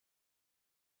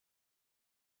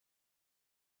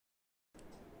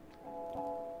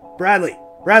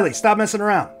Bradley, stop messing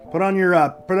around. Put on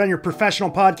your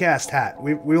professional podcast hat.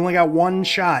 We only got one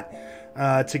shot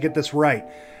to get this right.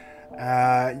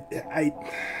 I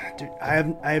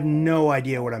have no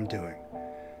idea what I'm doing.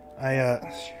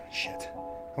 Shit.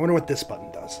 I wonder what this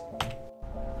button does.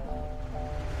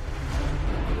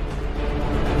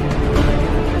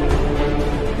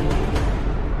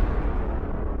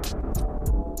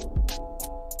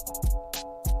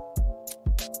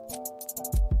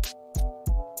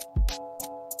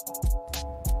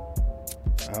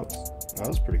 That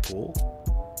was pretty cool.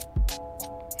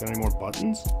 Got any more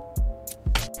buttons?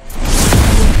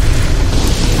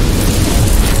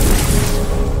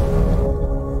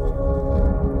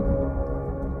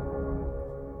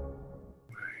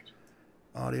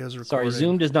 Audio's recording. Sorry,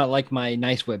 Zoom does not like my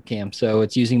nice webcam, so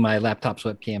it's using my laptop's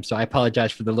webcam. So I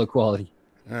apologize for the low quality.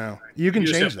 Oh, you can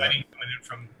change that.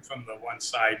 From the one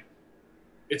side,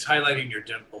 it's highlighting your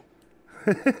dimple.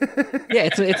 Yeah,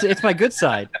 it's my good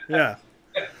side. Yeah.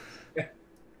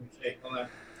 Okay, hold on.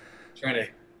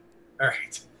 All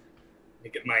right. Let me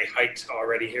get my height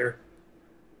already here.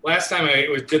 Last time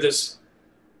I did this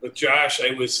with Josh, I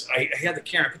had the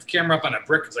camera. I put the camera up on a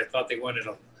brick because I thought they wanted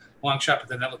a long shot, but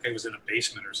then that looked like it was in a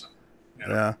basement or something. You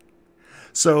know? Yeah.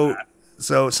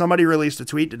 So somebody released a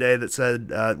tweet today that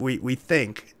said we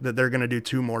think that they're going to do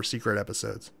 2 more secret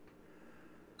episodes.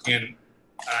 And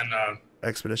on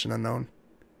Expedition Unknown.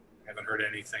 I haven't heard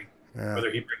anything. Yeah.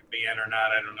 Whether he bring me in or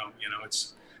not, I don't know. You know,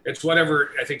 it's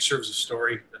whatever I think serves the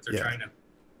story that they're trying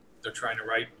to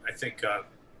write. I think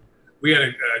we had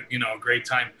a great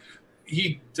time.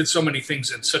 He did so many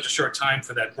things in such a short time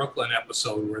for that Brooklyn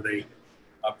episode where they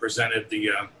presented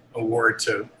the award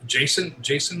to Jason.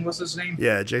 Jason was his name?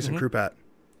 Yeah, Jason Krupat.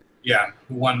 Yeah,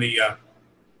 who won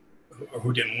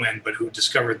who didn't win, but who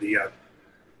discovered the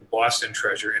Boston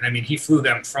treasure. And I mean, he flew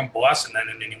them from Boston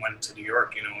and then he went to New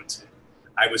York,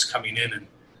 I was coming in, and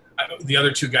the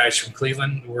other 2 guys from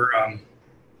Cleveland were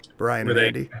Brian and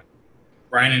Andy.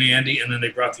 Brian and Andy, and then they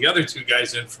brought the other 2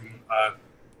 guys in from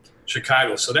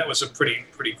Chicago. So that was a pretty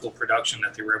cool production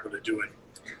that they were able to do and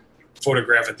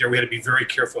photograph it there. We had to be very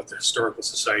careful at the Historical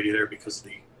Society there because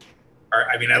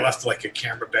I left like a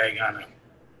camera bag on a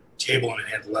table and it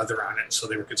had leather on it, so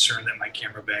they were concerned that my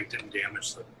camera bag didn't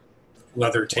damage the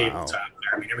leather tabletop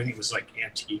there. I mean, everything was like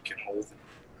antique and old.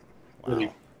 And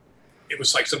really, it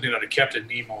was like something that I kept in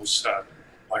Nemo's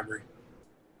library.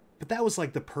 But that was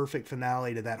like the perfect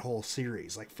finale to that whole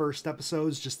series. Like, first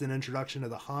episode's just an introduction to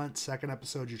the hunt. Second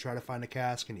episode, you try to find a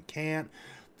cask and you can't.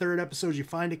 Third episode, you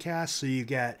find a cask, so you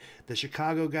get the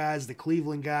Chicago guys, the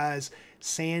Cleveland guys,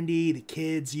 Sandy, the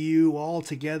kids, you all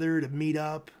together to meet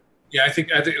up. Yeah, I think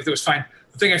it was fine.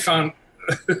 The thing I found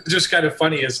just kind of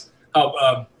funny is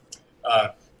how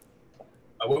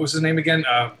what was his name again?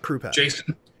 Krupat.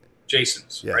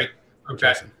 Jason's, right?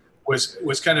 Krupat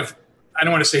was kind of, I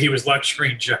don't want to say he was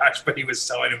lecturing Josh, but he was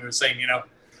telling him, he was saying,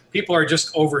 people are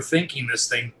just overthinking this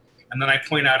thing. And then I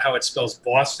point out how it spells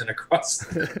Boston across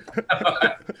the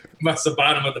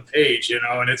bottom of the page,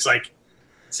 and it's like,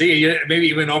 see, you maybe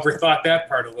even overthought that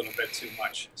part a little bit too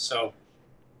much. So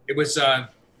it was a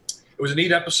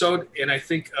neat episode. And I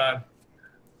think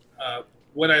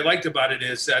what I liked about it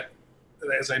is that,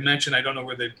 as I mentioned, I don't know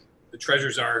where the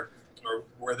treasures are or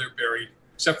where they're buried,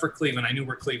 except for Cleveland. I knew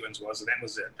where Cleveland's was, and that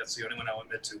was it. That's the only one I'll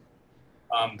admit to.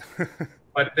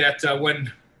 But that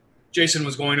when Jason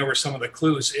was going over some of the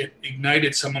clues, it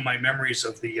ignited some of my memories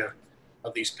of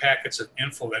these packets of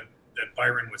info that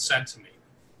Byron would send to me.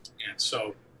 And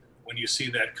so when you see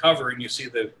that cover and you see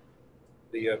the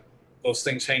those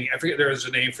things hanging, I forget there is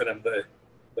a name for them, the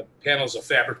panels of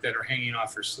fabric that are hanging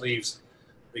off her sleeves,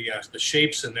 the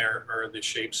shapes in there are the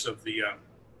shapes of the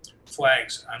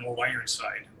flags on Old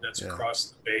Ironside that's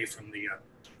across the bay from the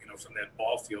from that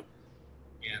ball field.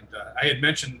 And I had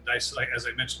mentioned, as I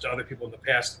mentioned to other people in the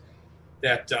past,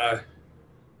 that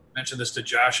mentioned this to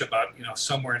Josh about,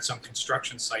 somewhere in some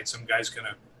construction site, some guy's going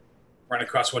to run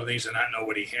across one of these and not know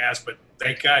what he has. But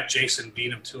thank God Jason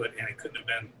beat him to it, and it couldn't have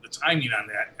been the timing on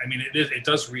that. I mean, it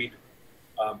does read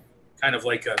kind of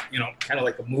like a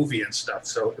movie and stuff.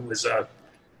 So it was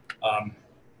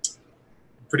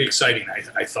pretty exciting,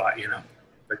 I thought,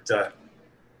 but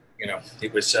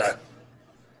it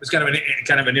was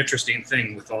kind of an interesting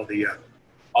thing with all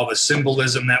the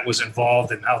symbolism that was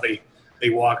involved and how they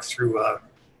walked through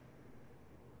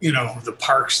the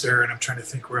parks there, and I'm trying to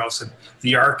think where else. And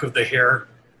the arc of the hair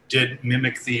did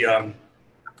mimic the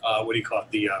what do you call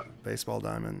it, the baseball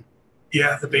diamond.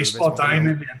 Yeah, the baseball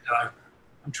diamond. And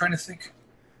I'm trying to think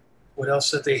what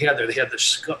else that they had there. They had the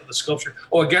sculpture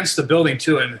against the building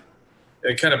too, and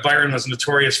kind of Byron was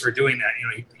notorious for doing that.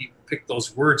 He picked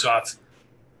those words off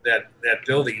that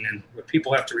building. And what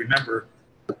people have to remember,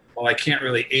 while I can't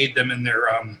really aid them in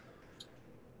their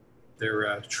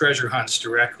treasure hunts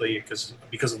directly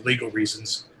because of legal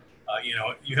reasons,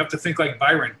 you have to think like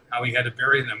Byron, how he had to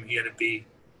bury them. He had to be,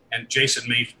 and Jason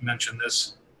may mention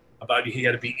this about, he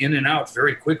had to be in and out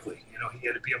very quickly. He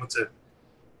had to be able to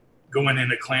go in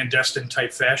a clandestine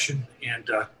type fashion and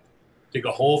dig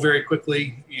a hole very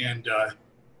quickly and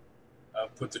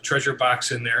put the treasure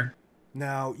box in there.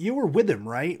 Now, you were with him,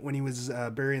 right, when he was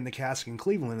burying the cask in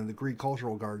Cleveland in the Greek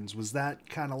Cultural Gardens. Was that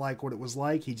kind of like what it was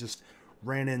like? He just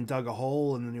ran in, dug a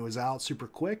hole, and then he was out super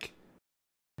quick?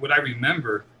 What I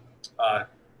remember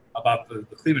about the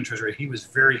Cleveland treasury, he was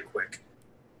very quick.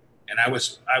 And I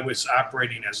was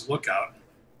operating as lookout.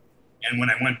 And when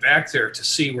I went back there to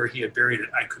see where he had buried it,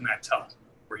 I could not tell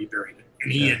where he buried it.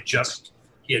 And he had just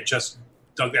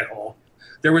dug that hole.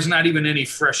 There was not even any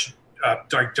fresh,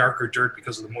 darker dirt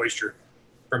because of the moisture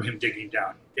from him digging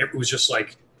down. It was just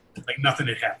like nothing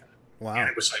had happened. Wow. And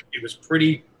it was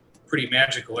pretty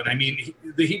magical. And I mean,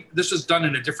 this was done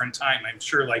in a different time. I'm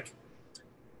sure, like,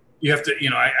 you have to,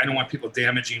 I don't want people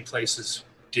damaging places,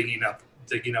 digging up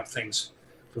things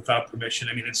without permission.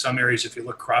 I mean, in some areas, if you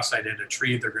look cross-eyed at a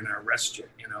tree, they're going to arrest you,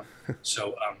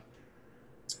 So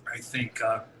I think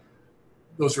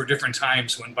those were different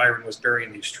times when Byron was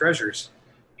burying these treasures.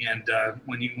 And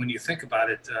when you think about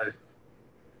it,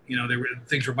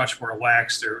 things were much more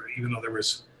lax there, even though there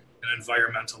was an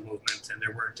environmental movement and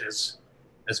there weren't as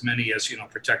many as,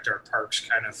 protect our parks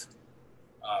kind of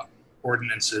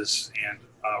ordinances and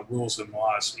rules and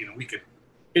laws. We could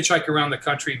hitchhike around the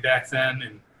country back then,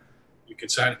 and you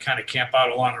could kind of camp out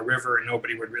along a river and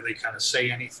nobody would really kind of say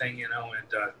anything, and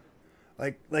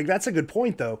like that's a good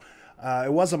point though.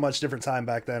 It was a much different time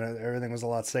back then. Everything was a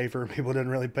lot safer. People didn't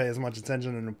really pay as much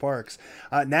attention in the parks.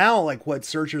 Now, like, what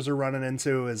searchers are running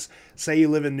into is, say you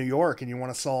live in New York and you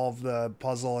want to solve the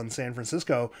puzzle in San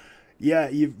Francisco. Yeah,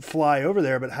 you fly over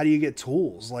there, but how do you get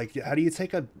tools? Like, how do you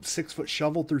take a 6-foot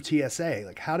shovel through TSA?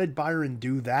 Like, how did Byron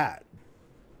do that?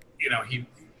 A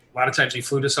lot of times he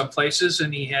flew to some places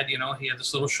and he had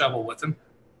this little shovel with him.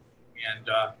 And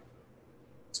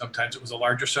sometimes it was a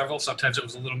larger shovel. Sometimes it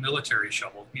was a little military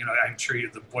shovel. I'm sure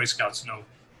the Boy Scouts know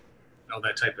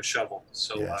that type of shovel.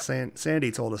 So yeah,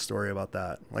 Sandy told a story about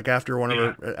that. Like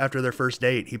after their first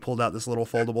date, he pulled out this little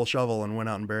foldable shovel and went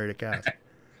out and buried a cask.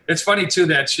 It's funny too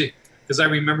because I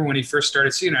remember when he first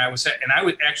started seeing her, I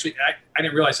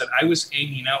didn't realize that I was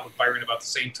hanging out with Byron about the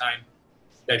same time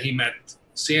that he met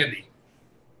Sandy.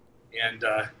 And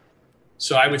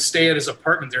so I would stay at his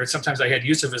apartment there. And sometimes I had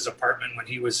use of his apartment when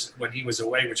he was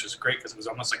away, which was great because it was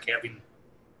almost like having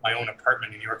my own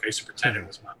apartment in New York. I used to pretend it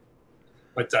was mine.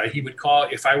 But he would call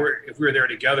if we were there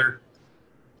together.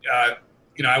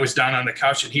 I was down on the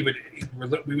couch, and we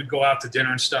would go out to dinner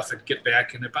and stuff, and get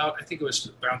back. And I think it was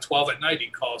around 12 at night,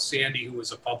 he'd call Sandy, who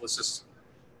was a publicist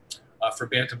for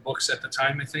Bantam Books at the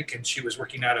time, I think, and she was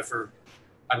working out of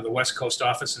the West Coast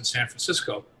office in San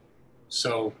Francisco.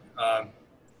 So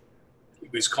he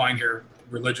was calling her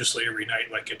religiously every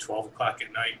night, like at 12 o'clock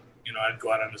at night. I'd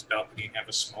go out on his balcony and have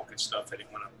a smoke and stuff. I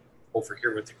didn't want to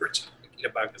overhear what they were talking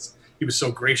about because he was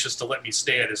so gracious to let me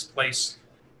stay at his place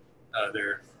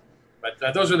there.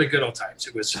 But those were the good old times.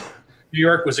 It was New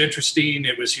York was interesting.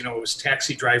 It was it was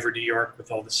taxi driver New York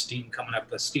with all the steam coming up.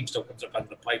 The steam still comes up out of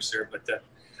the pipes there, but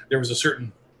there was a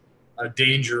certain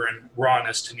danger and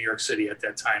rawness to New York City at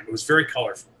that time. It was very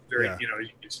colorful. You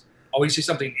always see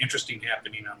something interesting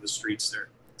happening on the streets there.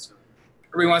 So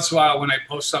every once in a while, when I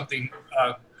post something,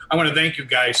 I want to thank you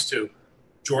guys too,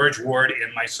 George, Ward,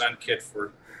 and my son Kit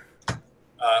for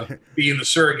being the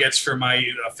surrogates for my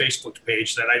Facebook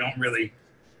page that I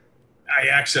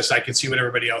can see what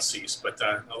everybody else sees, but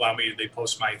they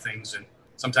post my things and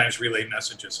sometimes relay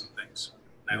messages and things.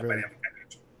 I hope I haven't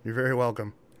got you. You're very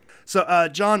welcome. So,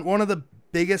 John, one of the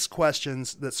biggest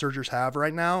questions that searchers have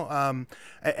right now,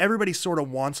 everybody sort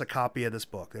of wants a copy of this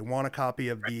book. They want a copy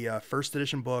of the first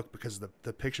edition book because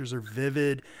the pictures are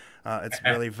vivid. It's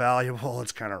really valuable.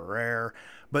 It's kind of rare.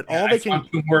 But I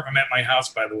found 2 more of them at my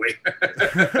house, by the way.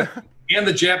 And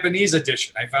the Japanese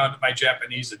edition. I found my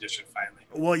Japanese edition finally.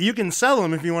 Well, you can sell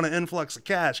them if you want to influx of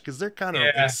cash because they're kind of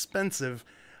expensive.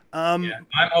 I'm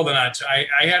holding on to.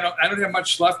 I don't have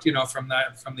much left,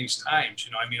 from these times.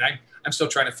 I'm still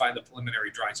trying to find the preliminary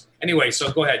drawings. Anyway,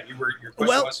 so go ahead. Your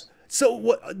question was. So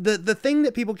what the thing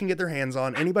that people can get their hands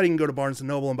on, anybody can go to Barnes &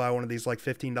 Noble and buy one of these like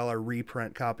 $15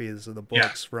 reprint copies of the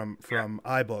books from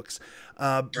iBooks.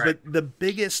 But the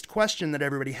biggest question that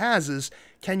everybody has is,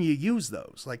 can you use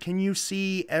those? Like, can you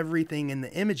see everything in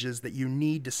the images that you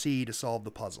need to see to solve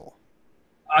the puzzle?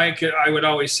 I would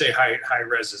always say high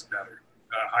res is better.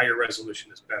 higher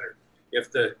resolution is better.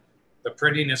 If the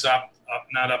printing is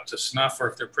not up to snuff, or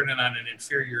if they're printed on an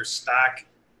inferior stock,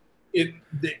 it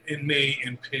may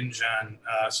impinge on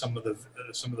some of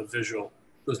the visual,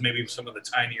 those maybe some of the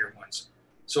tinier ones.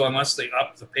 So unless they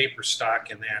up the paper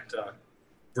stock in that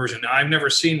version, now I've never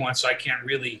seen one, so I can't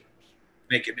really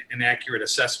make an accurate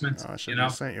assessment. Oh, I should you know,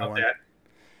 have sent you of one. that.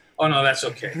 Oh no, that's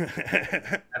okay.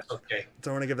 That's okay.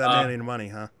 Don't want to give that man any money,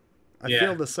 huh? I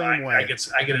feel the same way. I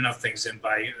get enough things in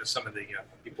by some of the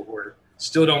people who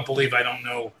still don't believe I don't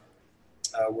know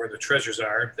where the treasures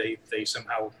are. They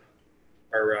somehow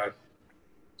are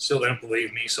still don't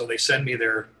believe me, so they send me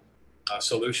their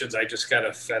solutions. I just got a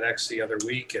FedEx the other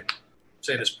week, and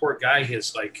say this poor guy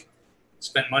has like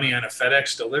spent money on a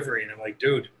FedEx delivery, and I'm like,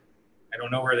 dude, I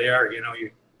don't know where they are. You know,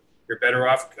 you're better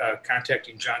off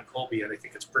contacting John Colby, and I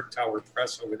think it's Brick Tower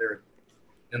Press over there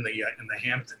in the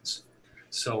Hamptons.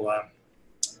 So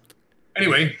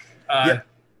anyway, I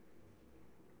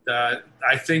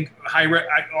think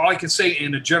all I can say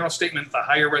in a general statement, the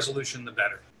higher resolution, the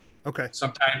better. Okay.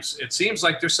 Sometimes it seems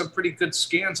like there's some pretty good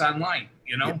scans online,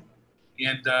 you know,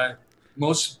 and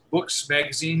most books,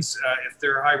 magazines, if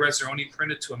they're high res, they're only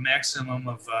printed to a maximum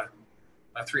of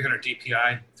 300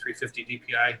 DPI, 350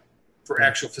 DPI for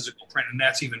actual physical print, and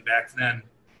that's even back then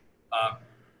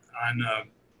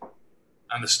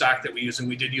on the stock that we use, and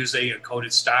we did use a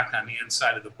coated stock on the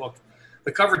inside of the book.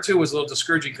 The cover too was a little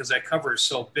discouraging because that cover is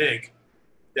so big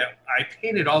that I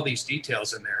painted all these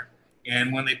details in there.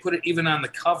 And when they put it even on the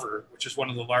cover, which is one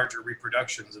of the larger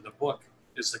reproductions of the book,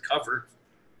 is the cover,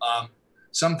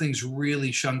 some things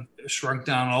really shrunk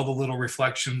down. All the little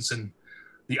reflections and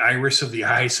the iris of the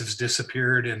eyes has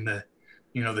disappeared, and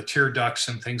the tear ducts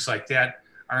and things like that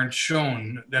aren't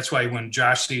shown. That's why when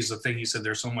Josh sees the thing, he said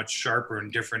they're so much sharper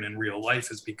and different in real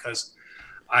life, is because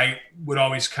I would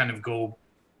always kind of go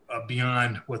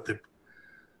beyond what the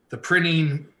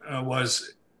printing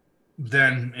was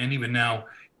then and even now.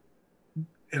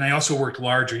 And I also worked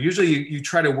larger. Usually you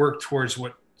try to work towards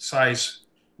what size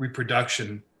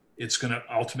reproduction it's going to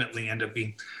ultimately end up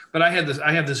being. But I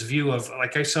have this view of,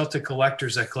 like, I sell to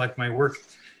collectors that collect my work,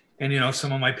 and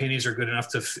some of my paintings are good enough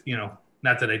to,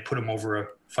 not that I'd put them over a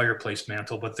fireplace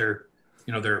mantle, but they're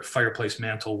fireplace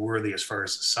mantle worthy as far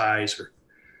as size, or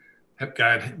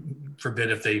God forbid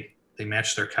if they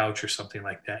match their couch or something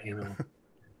like that, the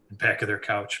back of their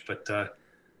couch. But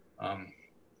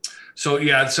so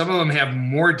yeah, some of them have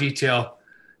more detail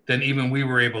than even we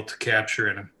were able to capture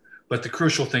in them, but the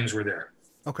crucial things were there.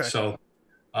 Okay. So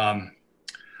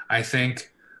I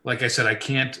think, like I said, I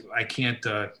can't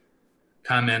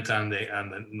comment on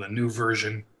the new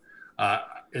version.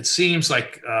 It seems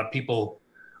like people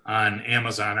on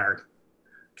Amazon are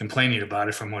complaining about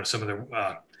it from some of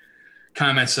the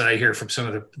comments that I hear from some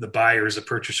of the buyers, the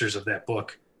purchasers of that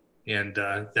book. And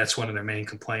that's one of their main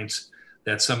complaints,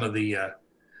 that some of the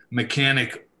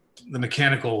mechanical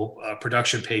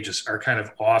production pages are kind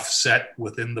of offset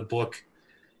within the book,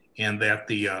 and that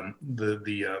the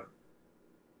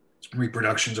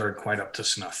reproductions aren't quite up to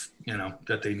snuff,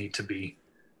 that they need to be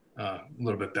a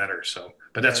little bit better. So,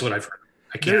 but that's what I've heard.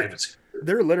 I even see.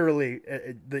 They're literally,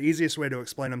 the easiest way to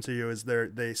explain them to you is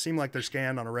they seem like they're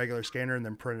scanned on a regular scanner and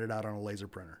then printed out on a laser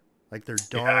printer. Like they're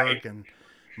dark and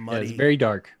muddy. Yeah, it's very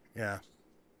dark. Yeah.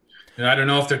 And I don't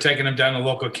know if they're taking them down to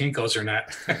local Kinko's or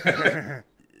not.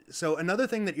 So another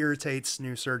thing that irritates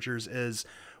new searchers is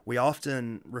we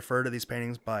often refer to these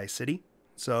paintings by city.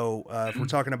 So if we're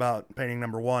talking about painting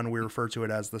number 1, we refer to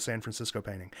it as the San Francisco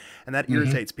painting. And that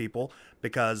irritates people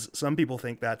because some people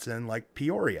think that's in like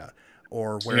Peoria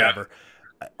or wherever.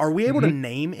 Yeah. Are we able to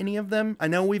name any of them? I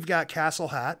know we've got Castle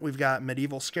Hat, we've got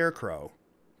Medieval Scarecrow,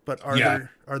 but are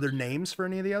there names for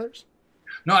any of the others?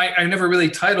 No, I never really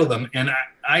titled them, and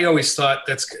I always thought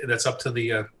that's up to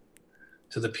the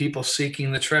people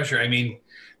seeking the treasure. I mean,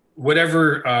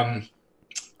 whatever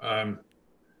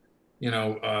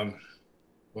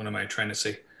what am I trying to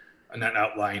say? Not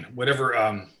outline.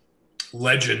 Whatever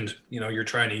legend you're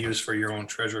trying to use for your own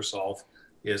treasure solve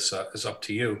is up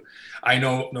to you. I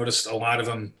noticed a lot of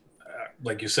them,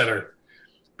 like you said, are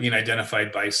being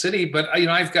identified by city, but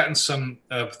I've gotten some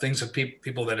things of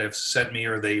people that have sent me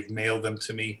or they've mailed them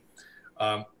to me.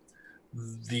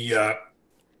 The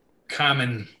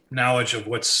common knowledge of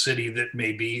what city that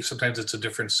may be, sometimes it's a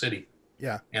different city.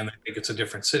 Yeah. And they think it's a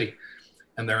different city,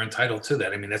 and they're entitled to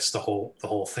that. I mean, that's the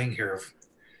whole thing here of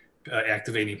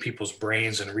activating people's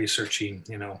brains and researching,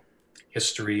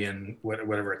 history and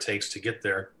whatever it takes to get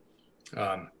there.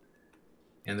 And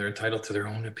they're entitled to their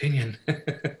own opinion,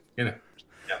 Yeah.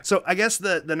 So I guess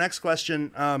the next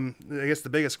question, I guess the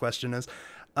biggest question is,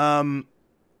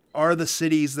 are the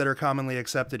cities that are commonly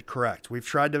accepted correct? We've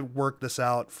tried to work this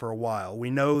out for a while. We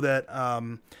know that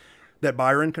that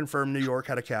Byron confirmed New York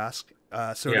had a cask.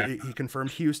 He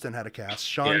confirmed Houston had a cask.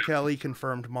 Sean Kelly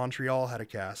confirmed Montreal had a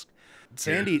cask.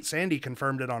 Sandy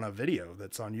confirmed it on a video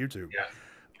that's on YouTube.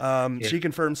 She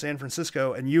confirmed San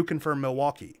Francisco, and you confirmed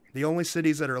Milwaukee. The only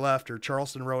cities that are left are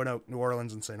Charleston, Roanoke, New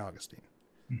Orleans, and St. Augustine.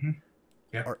 Mm-hmm.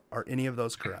 Yeah. Are any of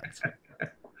those correct?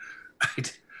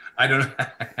 I don't know.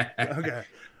 Okay.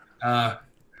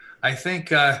 I think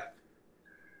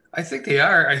they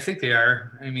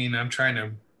are. I mean, I'm trying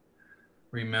to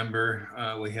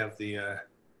remember. We have the.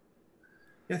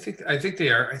 I think they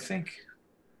are. I think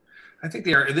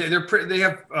they are. They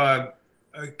have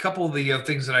a couple of the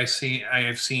things that I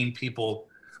have seen people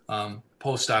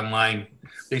post online.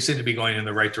 They seem to be going in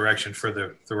the right direction for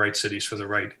the right cities, for the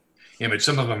right image.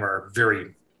 Some of them are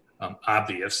very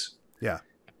obvious. Yeah.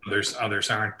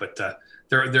 Others aren't, but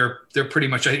they're pretty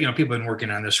much, people have been working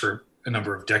on this for a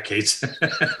number of decades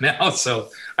now.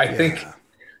 So I think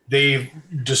they've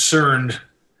discerned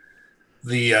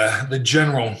the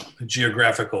general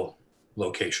geographical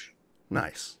location.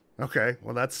 Nice. Okay.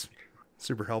 Well, that's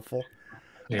super helpful.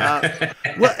 Yeah.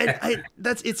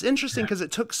 It's interesting because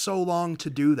it took so long to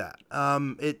do that.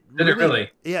 It really?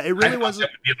 Yeah, it really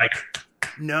wasn't. It would be like,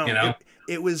 no,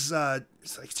 it was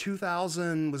it's like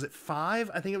 2000. Was it 5?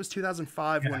 I think it was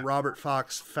 2005 when Robert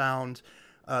Fox found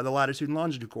the latitude and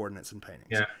longitude coordinates in paintings.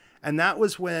 Yeah. And that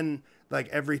was when like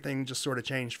everything just sort of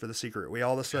changed for The Secret. We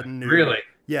all of a sudden knew. Really?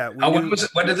 Yeah. When was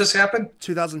it? When did this happen?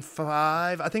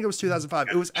 2005. I think it was 2005.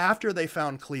 It was after they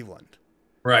found Cleveland.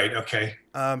 Right. Okay.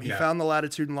 He found the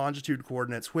latitude and longitude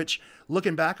coordinates, which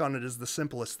looking back on it is the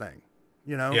simplest thing.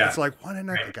 It's like, why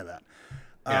didn't I think of that?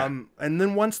 And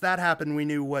then once that happened, we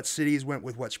knew what cities went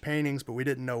with which paintings, but we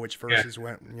didn't know which verses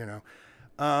went,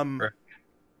 right.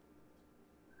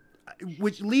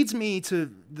 Which leads me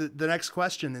to the next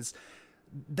question is,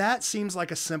 that seems like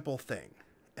a simple thing.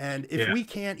 And if we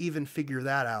can't even figure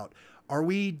that out, are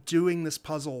we doing this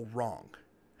puzzle wrong?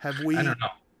 I don't know.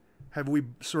 Have we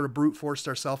sort of brute forced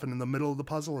ourselves into the middle of the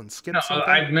puzzle and skipped something?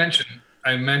 I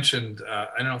mentioned, I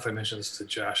don't know if I mentioned this to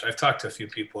Josh. I've talked to a few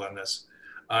people on this.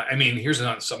 I mean, here's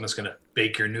something that's going to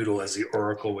bake your noodle, as the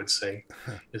Oracle would say,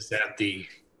 is that the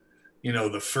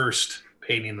first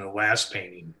painting and the last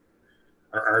painting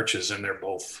are arches, and they're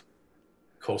both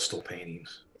coastal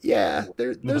paintings. Yeah,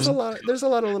 there's a lot of little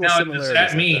similarities.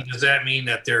 Does that mean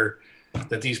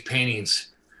that these paintings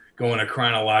go in a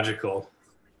chronological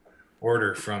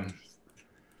order from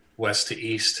west to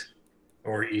east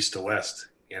or east to west,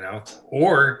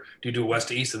 or do you do west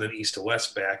to east and then east to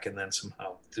west back and then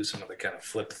somehow do some other kind of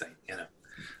flip thing,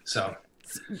 so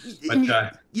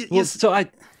so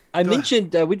I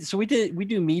mentioned we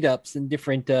do meetups in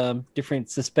different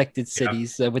suspected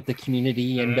cities with the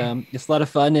community, and it's a lot of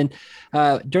fun. And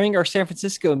during our San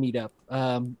Francisco meetup,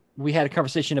 we had a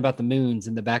conversation about the moons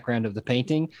in the background of the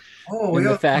painting, and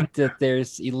the fact that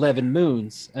there's 11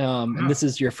 moons, and this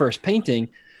is your first painting.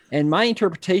 And my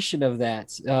interpretation of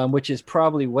that, which is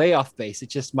probably way off base,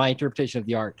 it's just my interpretation of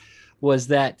the art, was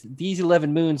that these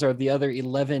 11 moons are the other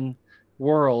 11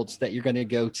 worlds that you're going to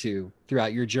go to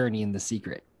throughout your journey in The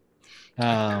Secret. I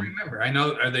can't remember. I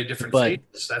know, are they different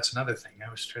phases? That's another thing.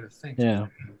 I was trying to think. Yeah.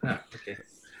 Okay.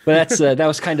 But that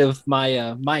was kind of my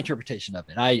interpretation of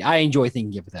it. I enjoy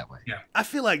thinking of it that way. Yeah. I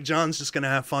feel like John's just gonna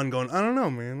have fun going, I don't know,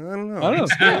 man. I don't know.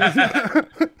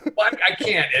 Well, I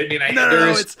can't. I mean,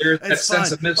 there's that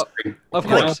sense of mystery. Of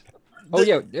course. Oh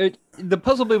yeah. The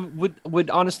puzzle would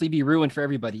honestly be ruined for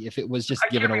everybody if it was just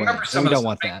given away. We don't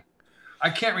want that. I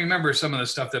can't remember some of the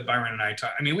stuff that Byron and I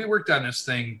taught. I mean, we worked on this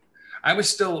thing. I was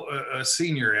still a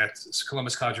senior at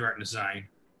Columbus College of Art and Design,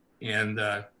 and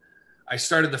I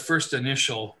started the first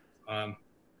initial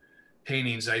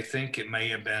paintings. I think it may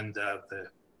have been the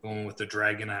one with the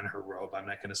dragon on her robe. I'm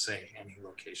not going to say any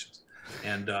locations.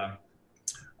 And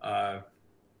I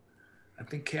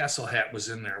think Castle Hat was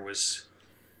in there, was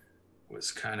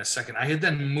kind of second. I had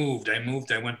then moved. I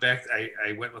went back.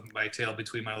 I went with my tail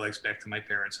between my legs back to my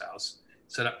parents' house,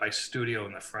 set up my studio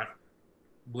in the front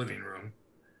living room,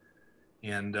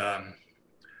 and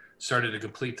started to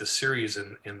complete the series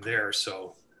in there.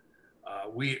 So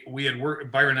we had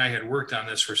worked, Byron and I had worked on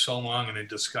this for so long and had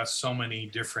discussed so many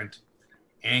different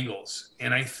angles.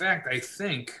 And in fact, I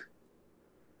think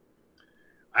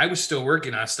I was still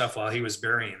working on stuff while he was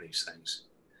burying these things.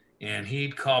 And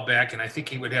he'd call back, and I think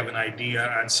he would have an idea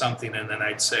on something, and then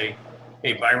I'd say,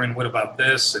 hey, Byron, what about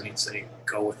this? And he'd say,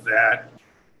 go with that.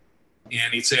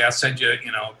 And he'd say, I'll send you, a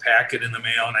packet in the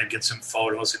mail, and I'd get some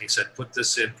photos. And he said, put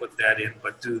this in, put that in,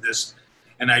 but do this.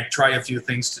 and I'd try a few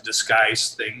things to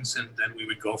disguise things, and then we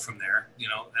would go from there, you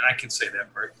know. And I can say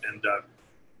that part. And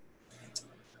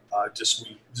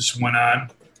we just went on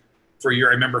for a year.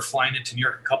 I remember flying into New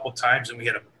York a couple times, and we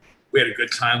had a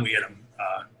good time. We had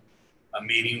a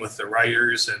meeting with the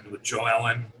writers, and with Joe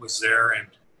Ellen was there, and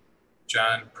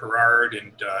John Perard,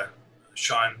 and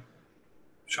Sean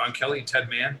Kelly and Ted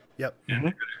Mann. Yep.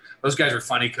 And those guys were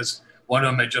funny because one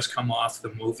of them had just come off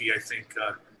the movie, I think,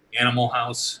 Animal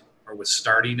House, or was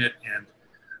starting it, and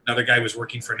another guy was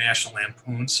working for National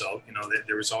Lampoon. So, you know,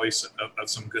 there was always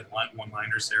some good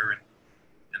one-liners there and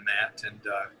that. And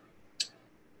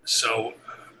so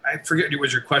I forget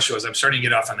what your question was. I'm starting to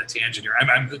get off on a tangent here.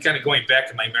 I'm kind of going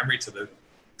back in my memory to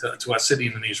us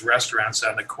sitting in these restaurants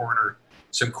on the corner,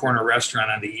 some corner restaurant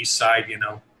on the east side, you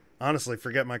know. Honestly,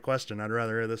 forget my question. I'd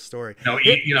rather hear this story.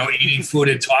 Eating food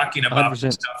and talking about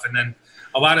 100%. stuff. And then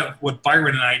a lot of what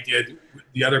Byron and I did,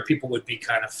 the other people would be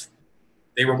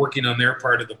they were working on their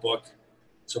part of the book.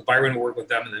 So Byron would work with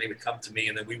them, and then he would come to me,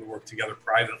 and then we would work together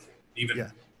privately,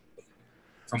 even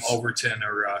from Overton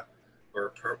or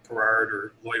Perard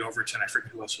or Lloyd Overton. I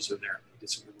forget who else was in there. He did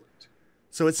some good work.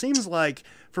 So it seems like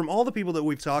from all the people that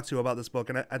we've talked to about this book,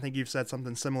 and I think you've said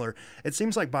something similar, it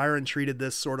seems like Byron treated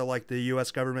this sort of like the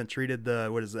U.S. government treated the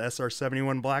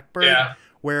SR-71 Blackbird,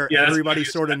 where everybody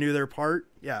sort of knew their part.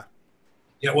 Yeah.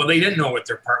 Yeah, well, they didn't know what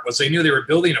their part was. They knew they were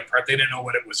building a part. They didn't know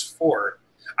what it was for.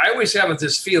 I always have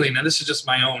this feeling, and this is just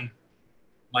my own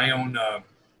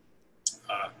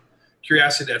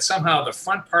curiosity, that somehow the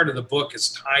front part of the book is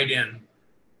tied in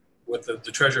with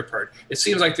the treasure part. It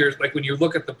seems like there's, like when you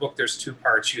look at the book, there's two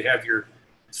parts. You have your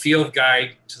field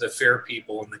guide to the fair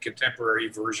people and the contemporary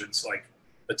versions, like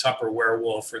the Tupper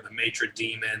Werewolf or the Maitre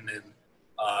Demon and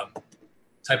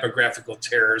typographical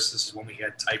terrors. This is when we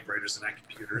had typewriters and not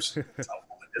computers. That's how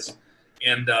old it is.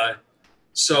 And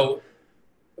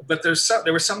but there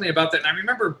was something about that. And I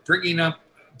remember bringing up,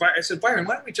 I said, Byron,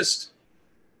 why don't we just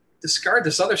discard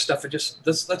this other stuff and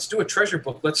let's do a treasure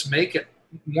book. Let's make it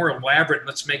more elaborate.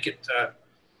 Let's make it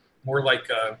more like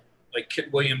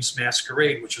Kit Williams'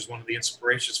 Masquerade, which was one of the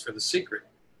inspirations for The Secret.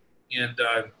 And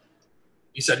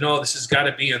he said, no, this has got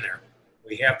to be in there.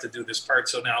 We have to do this part.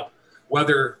 So now,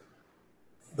 whether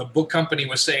the book company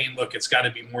was saying, look, it's got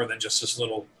to be more than just this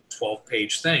little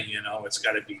 12-page thing, you know, it's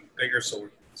got to be bigger.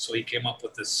 So he came up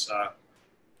with this,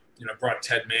 brought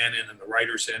Ted Mann in and the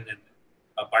writers in, and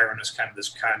Byron is kind of this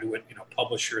conduit,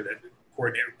 publisher that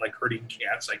coordinated, like Herding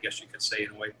Cats, I guess you could say,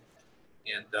 in a way.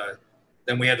 And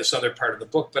then we had this other part of the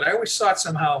book. But I always thought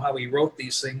somehow how he wrote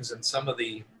these things and some of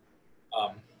the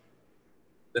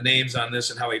names on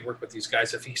this and how he worked with these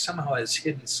guys, if he somehow has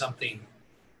hidden something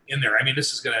in there. I mean,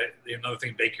 this is going to be another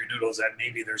thing, bake your noodles, that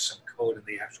maybe there's some code in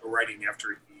the actual writing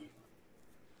after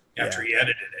he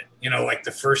edited it. Like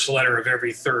the first letter of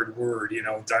every third word,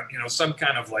 some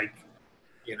kind of like,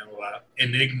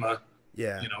 enigma,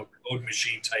 code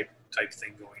machine type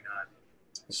thing going on.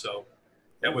 So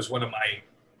that was one of my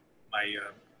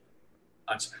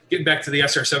getting back to the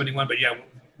SR-71. But yeah,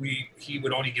 he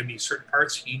would only give me certain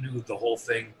parts. He knew the whole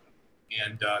thing,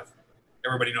 and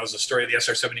everybody knows the story of the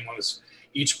SR-71 was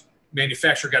each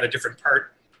manufacturer got a different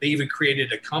part. They even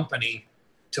created a company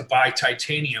to buy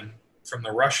titanium from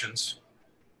the Russians,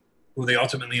 who they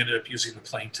ultimately ended up using the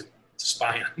plane to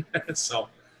spy on. So,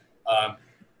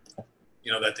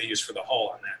 that they used for the hull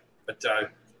on that. But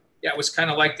it was kind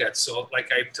of like that. So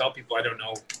like I tell people, I don't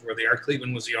know where they are.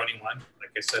 Cleveland was the only one.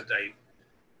 Like I said, I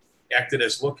acted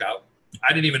as lookout.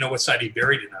 I didn't even know what side he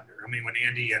buried it under. I mean, when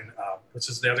Andy and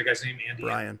the other guy's name? Andy.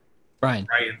 Brian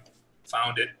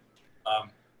found it.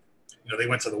 They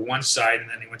went to the one side and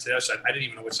then they went to the other side. I didn't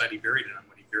even know what side he buried it on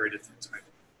when he buried it at the time.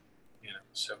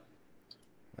 So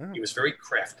he was very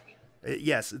crafty.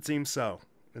 Yes, it seems so.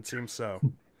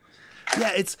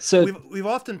 Yeah, we've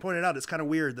often pointed out it's kind of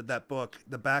weird that book,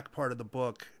 the back part of the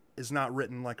book, is not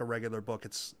written like a regular book.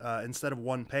 It's instead of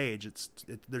one page,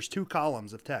 there's two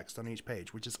columns of text on each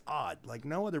page, which is odd. Like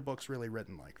no other book's really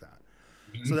written like that.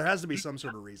 Mm-hmm. So there has to be some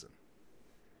sort of reason.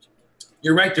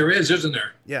 You're right, there is, isn't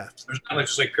there? Yeah. There's not like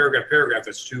just like paragraph.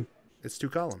 It's two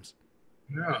columns.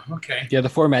 Yeah. Okay. Yeah, the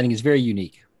formatting is very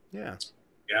unique. Yeah.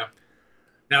 Yeah.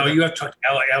 Now you have to talk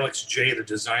to Alex J, the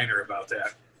designer, about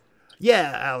that.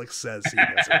 Yeah, Alex says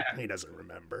he doesn't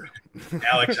remember.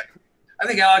 Alex, I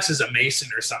think Alex is a Mason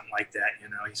or something like that.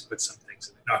 He's put some things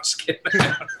in it. No, I'm just kidding.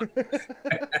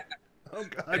 Oh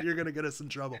God, you're gonna get us in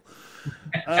trouble.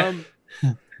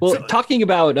 Well, talking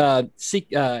about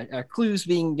clues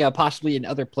being possibly in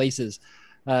other places,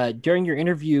 during your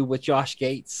interview with Josh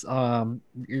Gates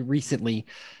recently,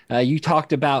 you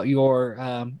talked about your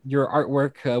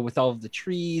artwork with all of the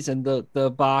trees and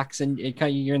the box and kind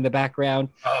of you're in the background.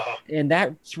 Oh, And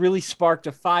that's really sparked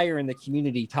a fire in the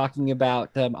community, talking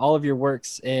about all of your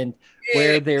works and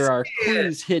where there are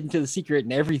clues hidden to the secret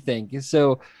and everything.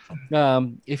 So,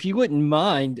 if you wouldn't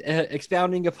mind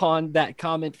expounding upon that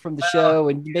comment from the show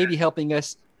and maybe helping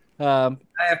us. I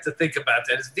have to think about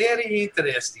that. It's very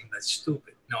interesting. That's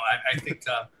stupid. No, I think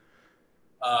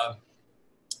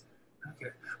okay.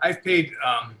 I've paid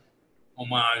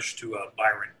homage to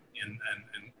Byron in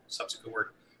subsequent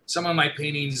work. Some of my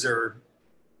paintings are,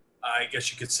 I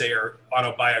guess you could say, are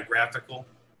autobiographical.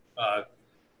 I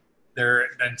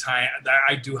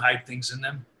do hide things in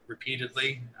them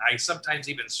repeatedly. I sometimes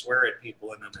even swear at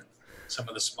people in them, and some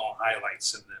of the small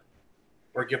highlights in them,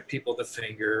 or give people the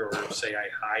finger, or say I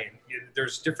hi. And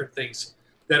there's different things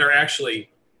that are actually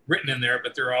written in there,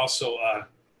 but there are also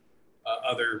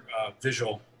other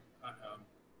visual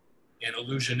and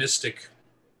illusionistic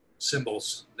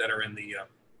symbols that are in the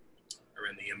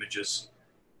images.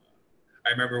 I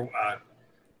remember, how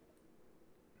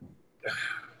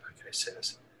can I say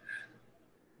this?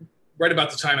 Right about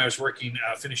the time I was working,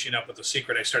 finishing up with The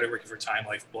Secret, I started working for Time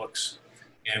Life Books,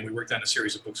 and we worked on a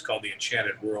series of books called The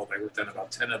Enchanted World. I worked on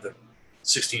about 10 of the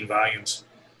 16 volumes.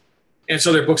 And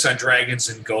so they're books on dragons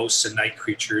and ghosts and night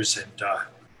creatures and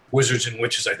wizards and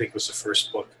witches, I think was the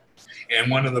first book. And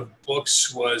one of the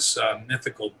books was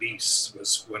Mythical Beasts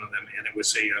was one of them. And it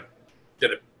was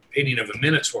did a painting of a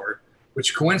Minotaur,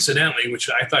 which coincidentally, which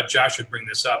I thought Josh would bring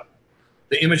this up,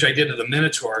 the image I did of the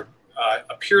Minotaur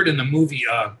appeared in the movie,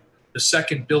 the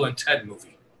second Bill and Ted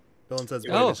movie. Bill and Ted's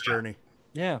Greatest Journey.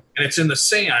 Yeah. And it's in the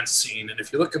seance scene. And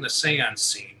if you look in the seance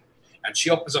scene, and she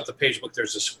opens up the page, look,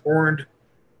 there's this horned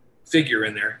figure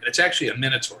in there. And it's actually a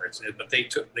Minotaur. But they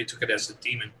took it as a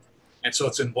demon. And so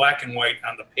it's in black and white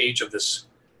on the page of this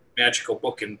magical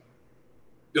book. And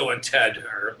Bill and Ted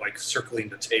are like circling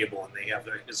the table. And they have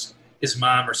his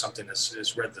mom or something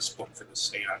has read this book for the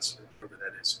seance, or whatever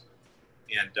that is.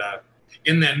 And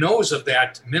in the nose of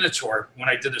that Minotaur, when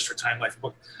I did this for Time Life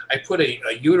book, I put a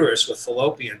uterus with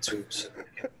fallopian tubes,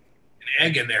 an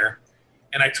egg in there.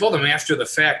 And I told them after the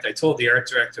fact, I told the art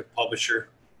director, publisher,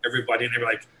 everybody, and they were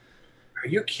like, "Are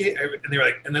you kidding?" And they were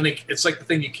like, and then it's like the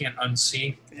thing you can't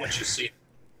unsee once you see it.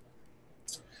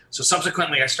 So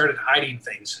subsequently, I started hiding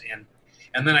things.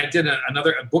 And then I did a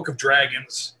Book of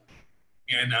Dragons.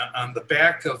 And on the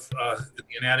back of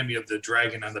the anatomy of the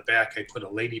dragon, on the back, I put a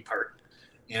lady part.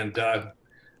 And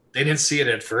they didn't see it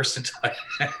at first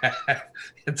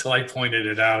until I pointed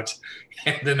it out.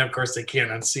 And then, of course, they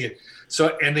can't unsee it.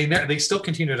 So, and they still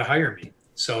continue to hire me.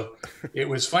 So it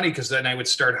was funny because then I would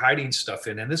start hiding stuff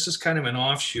in. And this is kind of an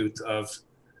offshoot of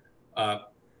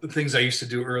the things I used to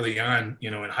do early on,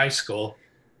 in high school.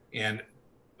 And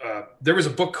there was a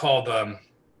book called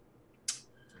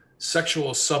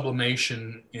Sexual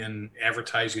Sublimation in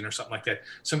Advertising or something like that.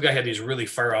 Some guy had these really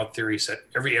far out theories that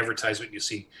every advertisement you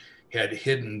see had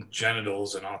hidden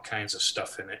genitals and all kinds of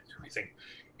stuff in it and everything.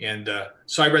 And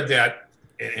so I read that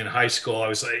in high school. I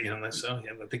was like,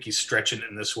 I think he's stretching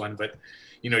in this one, but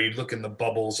you'd look in the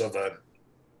bubbles of a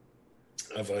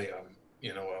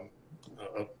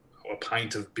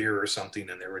pint of beer or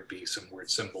something, and there would be some weird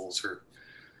symbols or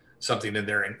something in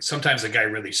there. And sometimes the guy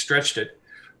really stretched it,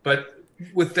 but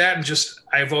with that, and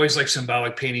I've always liked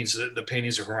symbolic paintings. The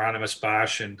paintings of Hieronymus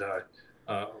Bosch and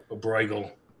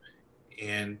Bruegel,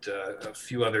 and a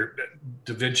few other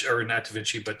Da Vinci, or not Da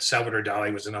Vinci, but Salvador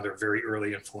Dali was another very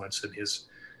early influence in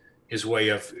his way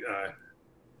of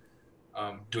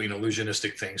doing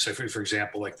illusionistic things. So, for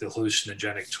example, like the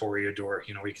hallucinogenic Toreador,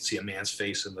 where you can see a man's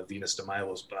face in the Venus de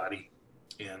Milo's body,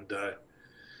 and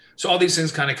so all these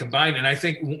things kind of combined. And I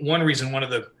think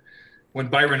when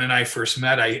Byron and I first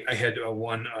met, I had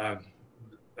won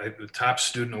the top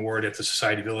student award at the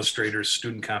Society of Illustrators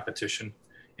student competition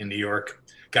in New York,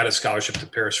 got a scholarship to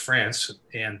Paris, France,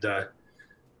 and to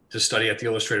study at the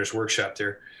Illustrators Workshop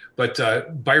there. But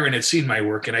Byron had seen my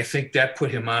work, and I think that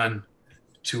put him on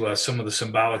to some of the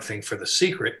symbolic thing for The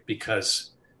Secret,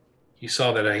 because he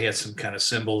saw that I had some kind of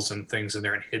symbols and things in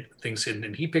there and things hidden,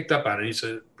 and he picked up on it. He's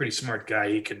a pretty smart guy.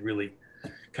 He can really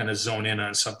kind of zone in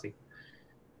on something.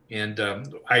 And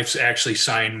I actually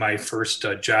signed my first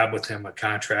job with him, a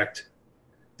contract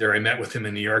there. I met with him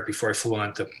in New York before I flew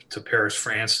on to Paris,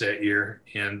 France that year.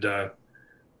 And so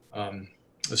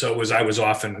I was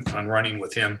off on running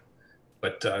with him.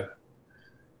 But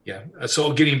yeah,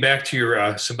 so getting back to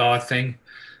your symbolic thing,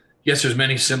 yes, there's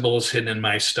many symbols hidden in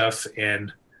my stuff,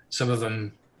 and some of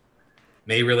them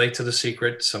may relate to The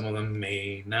Secret. Some of them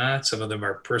may not. Some of them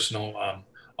are personal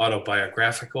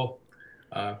autobiographical.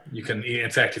 You can,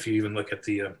 in fact, if you even look at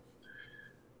the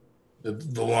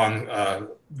long,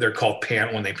 they're called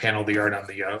when they panel the art on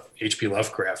the H.P.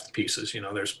 Lovecraft pieces.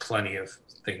 There's plenty of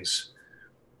things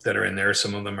that are in there.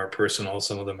 Some of them are personal.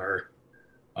 Some of them are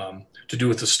to do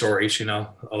with the stories. A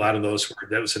lot of those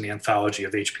that was in the anthology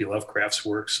of H.P. Lovecraft's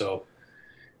work. So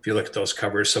if you look at those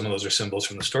covers, some of those are symbols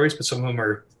from the stories, but some of them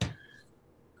are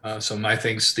some of my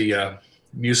things. The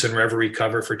Muse and Reverie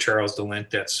cover for Charles DeLint,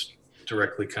 that's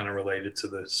directly kind of related to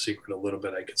the secret a little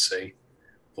bit, I could say.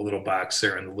 The little box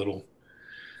there and the little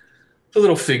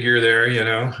figure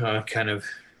there, kind of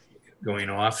going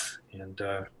off. And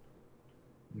I'm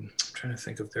trying to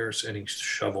think if there's any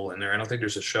shovel in there. I don't think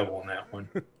there's a shovel in that one.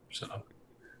 So,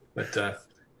 but I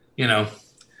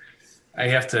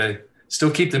have to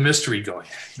still keep the mystery going.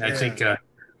 I think,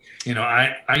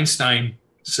 Einstein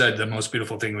said the most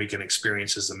beautiful thing we can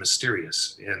experience is the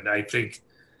mysterious. And I think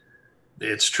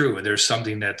it's true. There's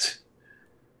something that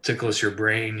tickles your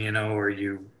brain, or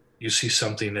you see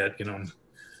something that,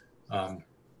 that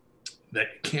you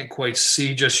can't quite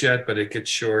see just yet, but it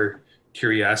gets your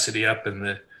curiosity up,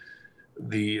 and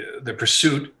the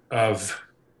pursuit of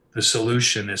the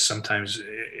solution is sometimes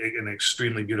an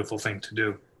extremely beautiful thing to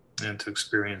do and to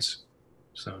experience.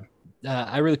 So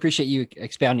I really appreciate you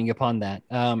expounding upon that.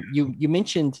 You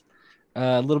mentioned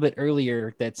a little bit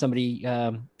earlier that somebody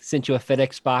sent you a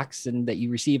FedEx box and that you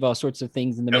receive all sorts of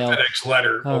things in the mail. FedEx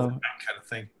letter, that kind of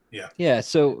thing. Yeah. Yeah.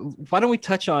 So why don't we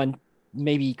touch on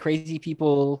maybe crazy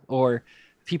people or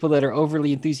people that are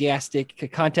overly enthusiastic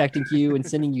contacting you and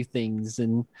sending you things?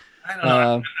 And I don't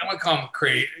know. I wouldn't call them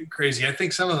crazy. I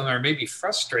think some of them are maybe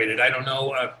frustrated. I don't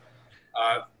know.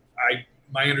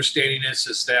 My understanding is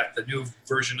that the new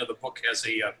version of the book has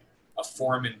a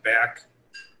form in back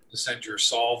to send your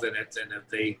solve in it, and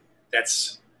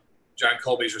that's John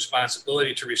Colby's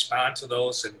responsibility to respond to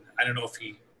those. And I don't know if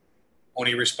he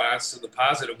only responds to the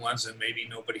positive ones, and maybe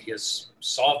nobody has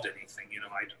solved anything.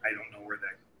 I don't know where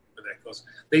that goes.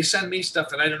 They send me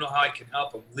stuff, and I don't know how I can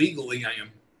help them. Legally,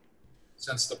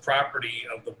 since the property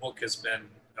of the book has been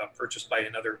purchased by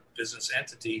another business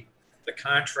entity, the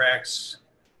contracts,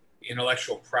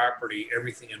 intellectual property,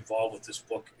 everything involved with this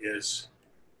book is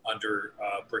under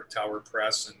Brick Tower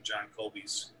Press and John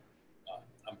Colby's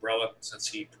umbrella, since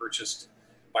he purchased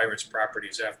Byron's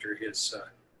properties after his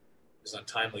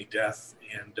untimely death.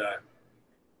 And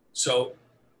so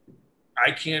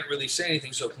I can't really say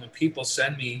anything. So when people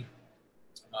send me,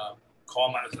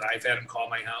 I've had them call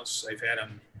my house. I've had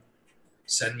them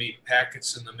send me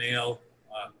packets in the mail.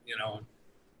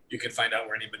 You can find out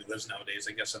where anybody lives nowadays,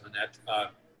 I guess, on the net. I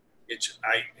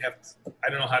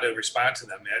don't know how to respond to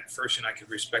them. At first, I could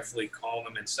respectfully call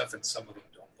them and stuff, and some of them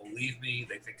don't believe me.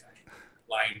 They think I'm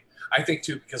lying. I think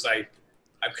too, because I'm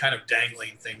kind of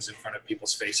dangling things in front of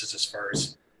people's faces as far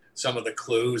as some of the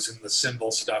clues and the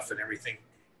symbol stuff and everything.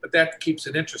 But that keeps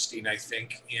it interesting, I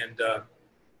think. And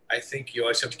I think you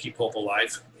always have to keep hope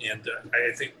alive. And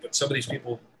I think, but some of these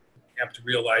people have to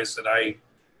realize that I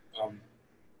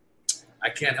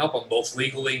can't help them both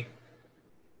legally,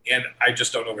 and I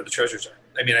just don't know where the treasures are.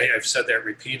 I mean, I've said that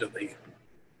repeatedly.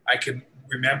 I can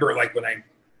remember, like, when I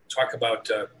talk about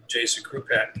Jason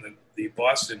Krupat and the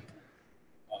Boston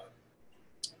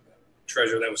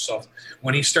treasure that was solved.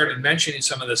 When he started mentioning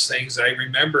some of those things, I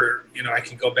remember, I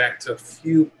can go back to a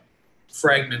few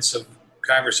fragments of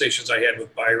conversations I had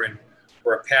with Byron,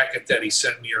 or a packet that he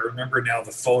sent me. I remember now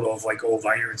the photo of like old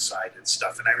Ironside and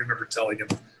stuff. And I remember telling him,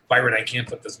 Byron, I can't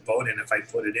put this boat in. If I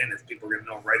put it in, if people are going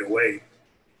to know right away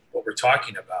what we're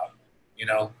talking about,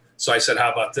 So I said,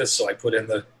 how about this? So I put in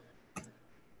the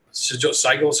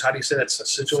sigils. How do you say that?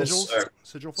 Sigils?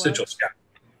 Sigils, yeah.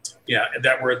 Yeah, and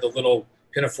that were the little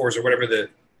pinafores or whatever the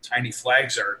tiny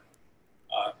flags are,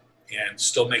 and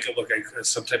still make it look like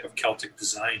some type of Celtic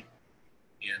design.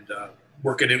 And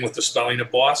work it in with the spelling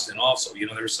of Boston also.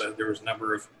 There was a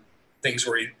number of things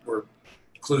where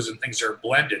clues and things are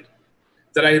blended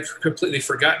that I had completely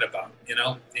forgotten about,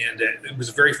 and it was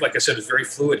very, like I said, it was very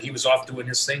fluid. He was off doing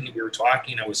his thing. We were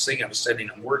talking, I was singing, I was sending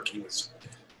him work. He was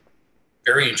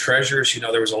burying treasures.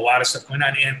 There was a lot of stuff going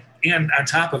on. And on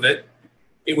top of it,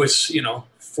 it was,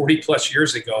 40 plus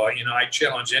years ago. I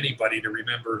challenge anybody to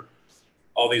remember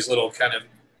all these little kind of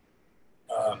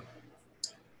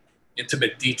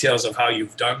intimate details of how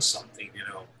you've done something,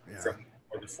 from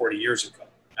more than 40 years ago.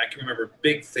 I can remember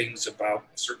big things about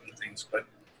certain things, but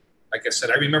like I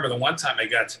said, I remember the one time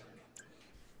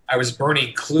I was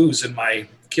burning clues in my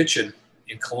kitchen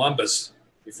in Columbus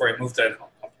before I moved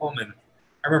home, and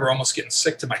I remember almost getting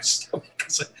sick to my stomach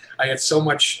because I had so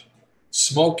much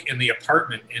smoke in the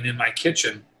apartment and in my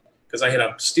kitchen because I had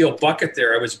a steel bucket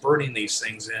there. I was burning these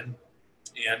things in,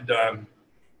 and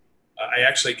I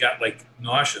actually got like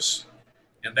nauseous.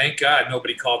 And thank God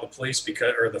nobody called the police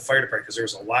or the fire department, because there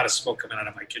was a lot of smoke coming out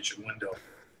of my kitchen window,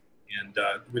 and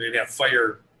we didn't have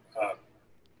fire.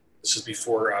 This is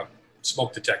before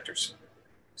smoke detectors,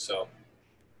 so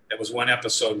that was one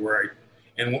episode where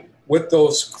and with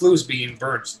those clues being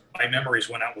burned, my memories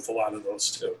went out with a lot of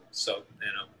those too. So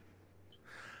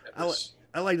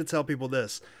I like to tell people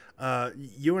this.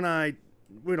 You and I,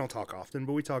 we don't talk often,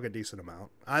 but we talk a decent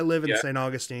amount. I live in St.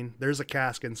 Augustine. There's a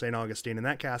cask in St. Augustine, and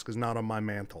that cask is not on my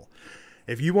mantle.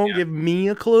 If you won't give me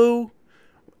a clue,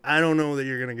 I don't know that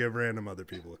you're going to give random other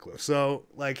people a clue. So,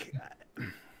 like,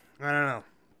 I don't know.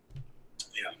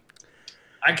 Yeah.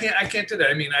 I can't do that.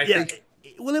 I mean, I think...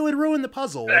 Well, it would ruin the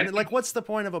puzzle. I mean, like, what's the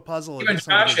point of a puzzle? Even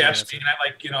Josh asked me,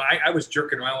 and I was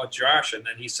jerking around with Josh, and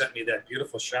then he sent me that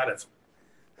beautiful shot of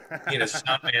he and his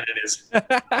sound man it is. I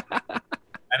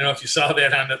don't know if you saw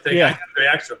that on the thing. Yeah.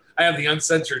 I have the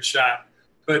uncensored shot,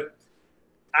 but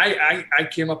I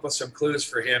came up with some clues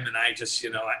for him, and I just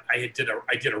I did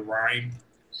a rhyme,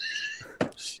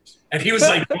 and he was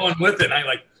like going with it. And I'm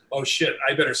like, oh shit,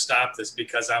 I better stop this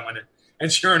because I'm gonna.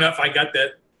 And sure enough, I got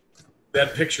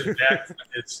that picture back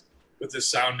with his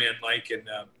sound man Mike and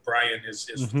Brian, his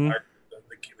the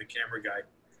camera guy.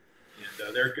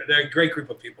 And they're a great group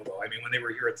of people, though. I mean, when they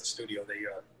were here at the studio,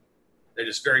 they're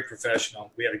just very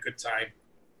professional. We had a good time.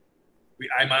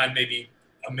 I'm on maybe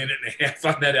a minute and a half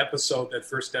on that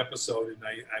first episode, and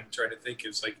I'm trying to think. It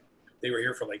was like they were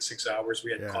here for like 6 hours.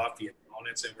 We had coffee and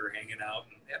donuts, and we were hanging out,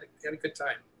 and had a good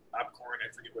time. Popcorn,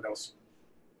 I forget what else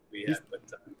we had. But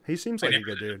he seems like a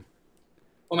good dude.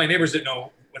 Well, my neighbors didn't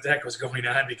know what the heck was going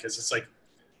on because it's like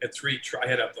at I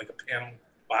had a panel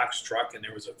box truck, and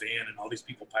there was a van, and all these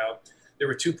people piled. There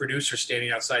were 2 producers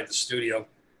standing outside the studio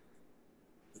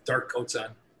with dark coats on.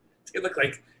 They looked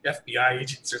like FBI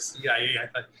agents or CIA.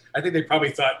 I think they probably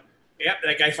thought, yeah,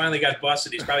 that guy finally got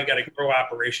busted. He's probably got a grow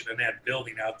operation in that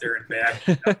building out there in back.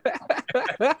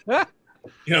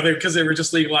 Because they were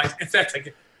just legalized. In fact,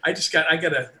 I just got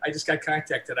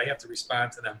contacted. I have to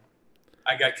respond to them.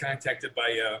 I got contacted by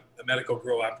a medical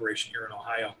grow operation here in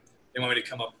Ohio. They want me to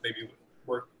come up, maybe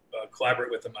work,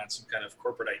 collaborate with them on some kind of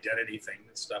corporate identity thing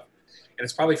and stuff. And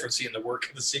it's probably from seeing the work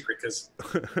of The Secret, because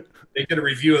they did a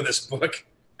review of this book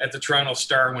at the Toronto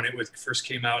Star when it first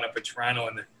came out up in Toronto,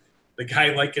 and the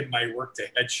guy likened my work to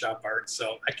head shop art.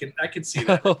 So I can see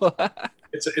that.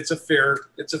 It's a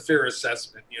fair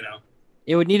assessment,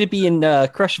 It would need to be in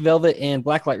crushed velvet and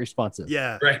blacklight responsive.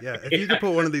 Yeah, right. Yeah. If you could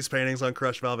put one of these paintings on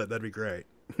crushed velvet, that'd be great.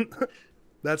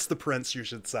 That's the prints you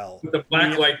should sell. With the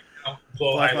blacklight,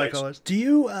 blacklight colors. Do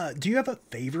you have a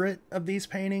favorite of these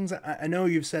paintings? I know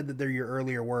you've said that they're your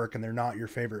earlier work and they're not your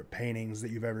favorite paintings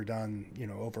that you've ever done,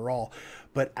 overall.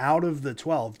 But out of the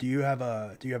 12, do you have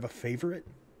a favorite?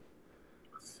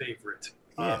 Favorite.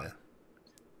 Yeah.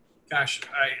 Gosh,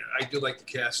 I do like the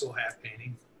Castle hat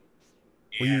painting.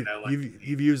 Well,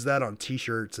 you've used that on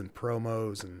T-shirts and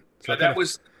promos, and so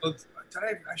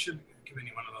I should give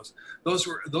any one of those.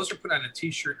 Those were put on a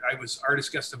T-shirt. I was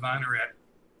artist guest of honor at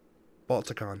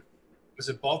Balticon. Was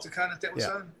it Balticon that was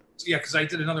on? On? Yeah, because I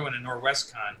did another one in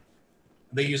NorwestCon.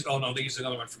 They used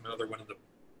another one from another one of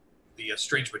the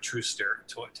Strange but True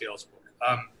Tales book.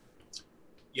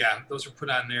 Yeah, those were put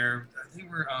on there. They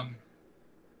were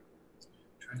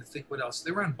trying to think what else.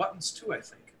 They were on buttons too, I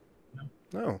think.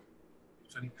 Oh.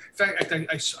 In fact,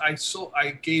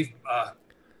 I gave.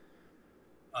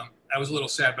 I was a little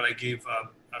sad, but I gave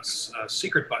a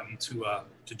secret button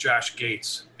to Josh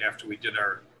Gates after we did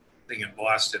our thing in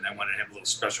Boston. I wanted to have a little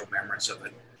special remembrance of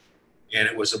it, and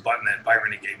it was a button that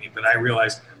Byron gave me. But I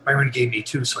realized Byron gave me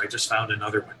 2, so I just found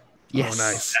another one. Yes.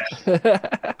 Oh, nice.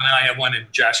 And I have one, and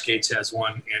Josh Gates has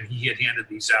one, and he had handed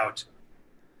these out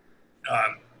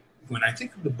when I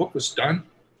think the book was done.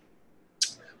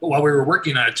 But while we were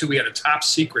working on it too, we had a top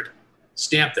secret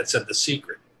stamp that said The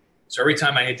Secret. So every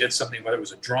time I did something, whether it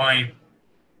was a drawing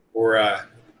or at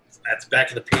the back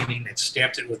of the painting, they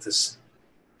stamped it with this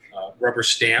rubber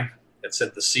stamp that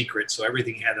said The Secret. So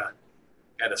everything had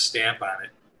a stamp on it,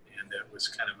 and it was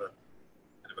kind of a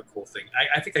cool thing.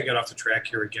 I think I got off the track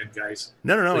here again, guys.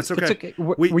 No, it's okay. It's okay.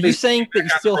 Were you saying that you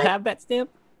still have that stamp?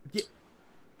 Yeah.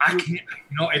 I can't.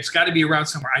 It's got to be around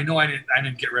somewhere. I know I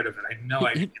didn't get rid of it. I know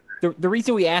I didn't. The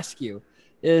reason we ask you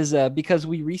is because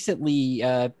we recently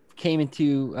came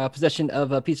into possession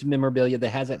of a piece of memorabilia that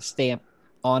has that stamp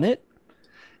on it,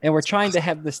 and we're trying to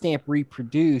have the stamp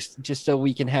reproduced just so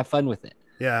we can have fun with it.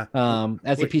 Yeah.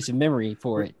 As a piece of memory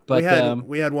for it. But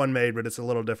we had one made, but it's a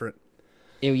little different.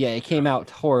 It came out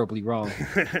horribly wrong.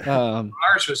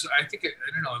 Ours was, I think, I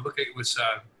don't know. Look, it was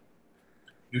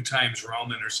New Times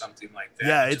Roman or something like that.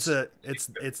 Yeah, it's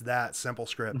that simple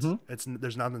script. Mm-hmm.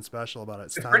 There's nothing special about it.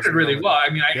 It's printed really well. I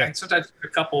mean, I sometimes a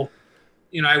couple,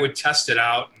 I would test it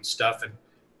out and stuff, and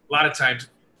a lot of times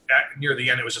near the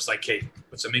end it was just like, hey,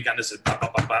 put some ink on this and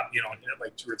pop, and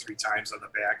like 2 or 3 times on the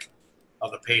back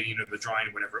of the painting or the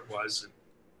drawing, whatever it was, and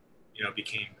it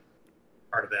became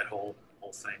part of that whole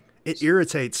thing. It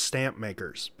irritates stamp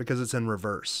makers because it's in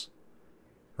reverse.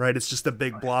 Right, it's just a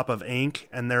big blob of ink,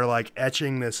 and they're like,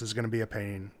 etching this is going to be a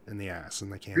pain in the ass,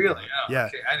 and they can't. Really? Yeah.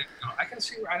 Okay. I can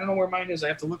see. I don't know where mine is. I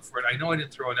have to look for it. I know I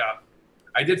didn't throw it out.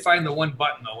 I did find the one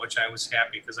button though, which I was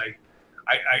happy because I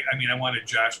wanted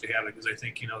Josh to have it because I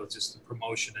think it's just the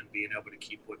promotion and being able to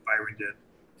keep what Byron did.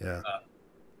 Yeah. A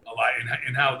lot,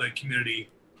 and how the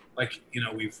community, like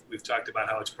we've talked about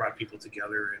how it's brought people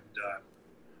together and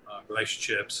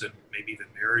relationships and maybe even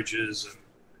marriages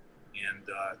and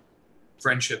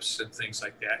friendships and things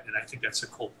like that, and I think that's a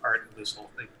cool part of this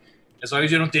whole thing. As long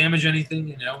as you don't damage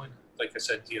anything, and like I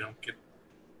said, get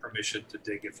permission to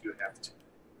dig if you have to.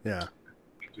 Yeah,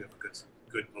 we do have a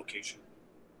good location.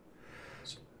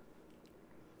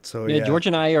 So yeah, George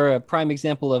and I are a prime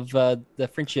example of the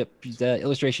friendship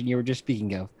illustration you were just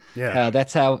speaking of. Yeah,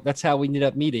 that's how we ended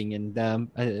up meeting,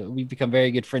 and we've become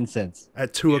very good friends since.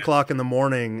 At 2 o'clock in the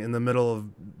morning, in the middle of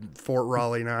Fort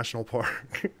Raleigh National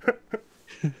Park.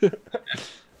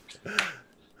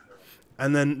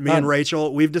 And then me and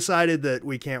Rachel, we've decided that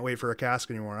we can't wait for a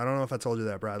cask anymore. I don't know if I told you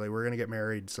that, Bradley. We're gonna get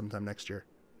married sometime next year,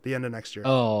 the end of next year.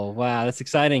 Oh wow, that's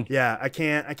exciting. Yeah, I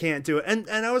can't do it. And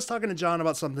I was talking to John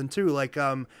about something too. Like,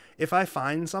 if I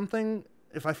find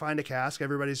a cask,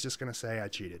 everybody's just gonna say I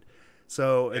cheated.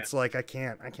 So it's like I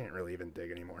can't really even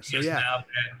dig anymore. So now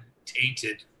been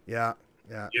tainted. Yeah.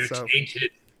 You're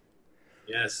tainted.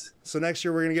 Yes. So next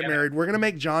year we're gonna get married. We're gonna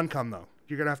make John come though.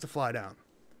 You're gonna have to fly down.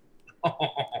 You're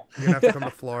gonna have to come to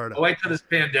Florida. I'll wait till this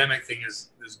pandemic thing is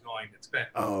going. It's been.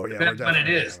 Oh yeah. Depends when it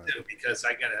is too, because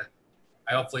I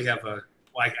hopefully have I'm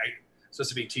supposed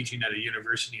to be teaching at a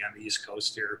university on the East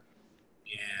Coast here.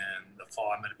 In the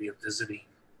fall, I'm going to be a visiting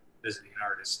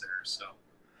artist there. So.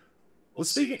 Well,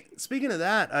 speaking of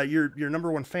that, your number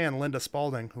one fan, Linda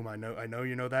Spalding, whom I know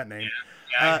you know that name.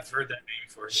 Yeah, I've heard that name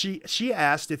before. She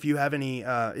asked if you have any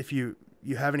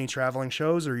you have any traveling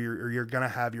shows, or you're gonna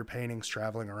have your paintings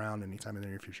traveling around anytime in the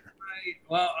near future.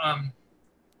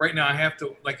 Right now I have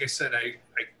to, like I said, I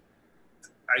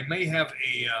may have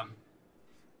a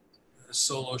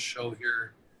solo show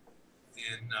here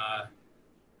in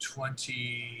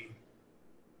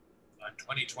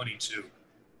 2022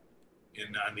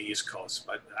 on the East Coast,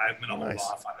 but I'm going to hold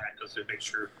off on that just to make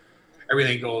sure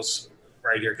everything goes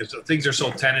right here, because things are so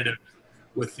tentative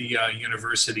with the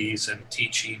universities and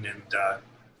teaching and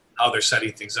how they're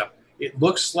setting things up. It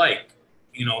looks like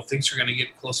things are going to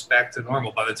get close back to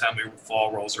normal by the time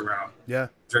fall rolls around. Yeah,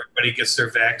 if everybody gets their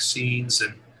vaccines,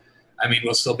 and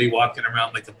we'll still be walking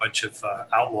around like a bunch of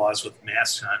outlaws with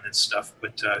masks on and stuff,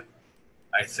 but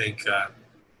I think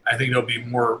they'll be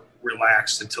more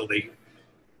relaxed until they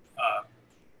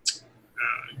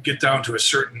get down to a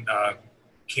certain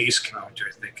case count.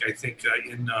 I think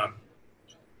in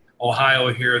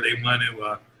Ohio here, they want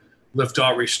to lift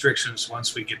all restrictions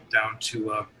once we get down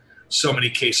to so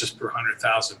many cases per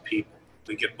 100,000 people. If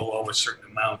we get below a certain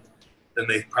amount, then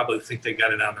they probably think they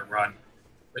got it on the run.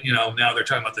 But now they're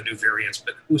talking about the new variants.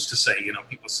 But who's to say?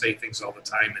 People say things all the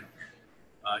time, and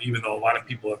even though a lot of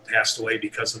people have passed away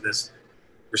because of this,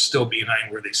 we're still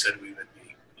behind where they said we would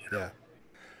be. Yeah.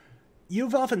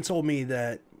 You've often told me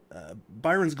that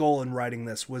Byron's goal in writing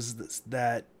this was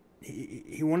that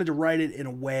he wanted to write it in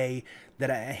a way that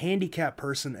a handicapped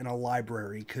person in a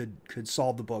library could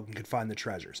solve the book and could find the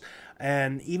treasures.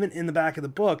 And even in the back of the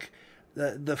book,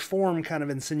 the form kind of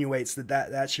insinuates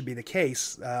that should be the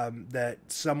case, that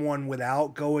someone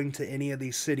without going to any of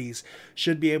these cities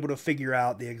should be able to figure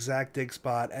out the exact dig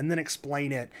spot and then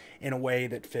explain it in a way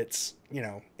that fits,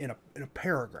 in a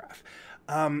paragraph.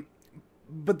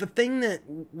 But the thing that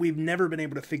we've never been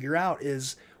able to figure out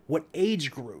is what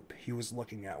age group he was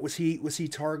looking at. Was he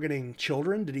targeting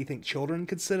children? Did he think children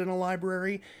could sit in a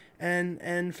library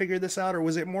and figure this out, or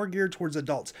was it more geared towards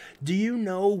adults? Do you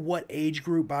know what age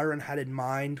group Byron had in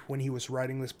mind when he was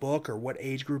writing this book, or what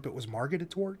age group it was marketed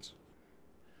towards?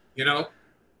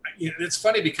 It's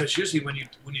funny because usually when you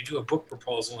do a book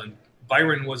proposal, and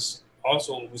Byron was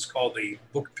called a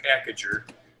book packager.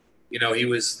 He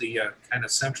was the kind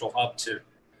of central hub to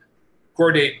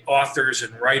coordinate authors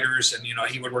and writers, and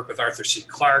he would work with Arthur C.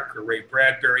 Clarke or Ray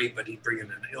Bradbury, but he'd bring in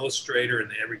an illustrator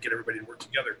and get everybody to work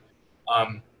together.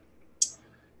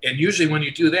 And usually when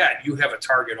you do that, you have a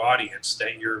target audience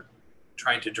that you're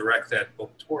trying to direct that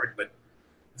book toward. But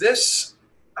this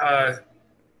I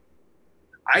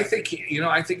think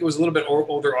I think it was a little bit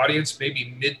older audience,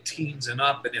 maybe mid-teens and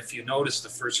up. And if you notice, the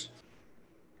first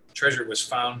treasure was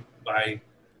found by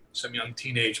some young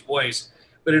teenage boys.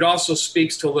 But it also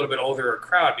speaks to a little bit older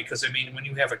crowd because, I mean, when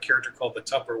you have a character called the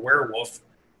Tupper Werewolf,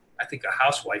 I think a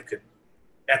housewife could,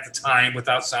 at the time,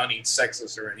 without sounding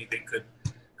sexist or anything,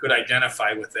 could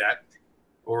identify with that.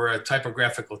 Or a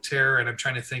typographical terror. And I'm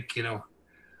trying to think,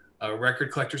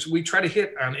 record collectors. We try to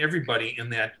hit on everybody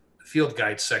in that field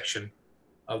guide section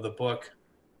of the book.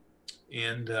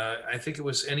 And I think it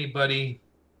was anybody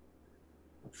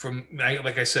from,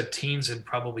 like I said, teens and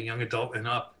probably young adult and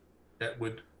up that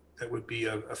would be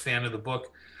a fan of the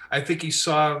book. I think he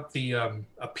saw the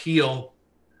appeal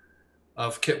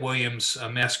of Kit Williams'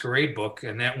 Masquerade book,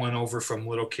 and that went over from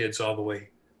little kids all the way.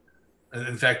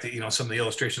 In fact, some of the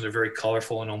illustrations are very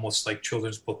colorful and almost like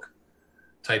children's book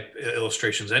type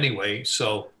illustrations anyway.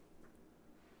 So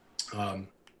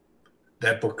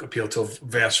that book appealed to a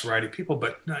vast variety of people.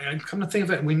 But I come to think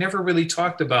of it, we never really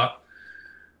talked about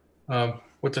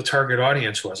what the target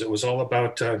audience was. It was all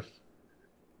about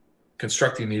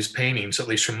constructing these paintings, at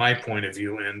least from my point of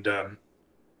view, and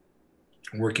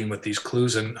working with these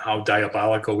clues and how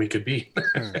diabolical we could be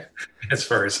as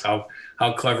far as how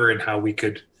clever and how we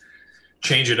could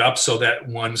change it up so that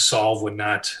one solve would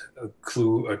not,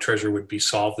 a treasure would be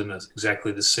solved in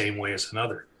exactly the same way as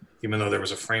another, even though there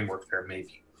was a framework there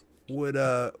maybe. Would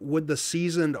the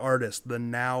seasoned artist, the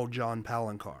now John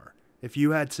Palencar, if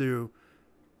you had to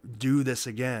do this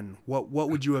again, what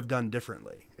would you have done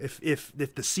differently if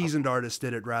the seasoned artist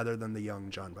did it rather than the young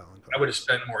John Palencar? I would have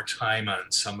spent more time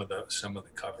on some of the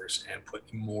covers and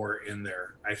put more in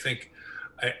there. I think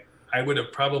I would have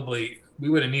we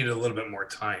would have needed a little bit more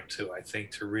time too, I think,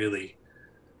 to really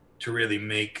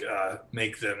make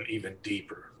them even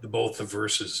deeper, both the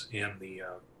verses and the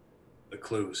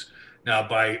clues. Now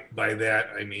by that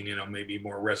I mean maybe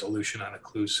more resolution on the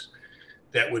clues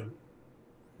that would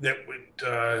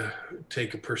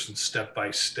take a person step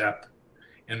by step,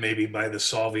 and maybe by the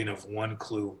solving of one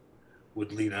clue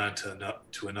would lead on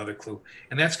to another clue.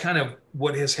 And that's kind of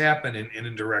what has happened in an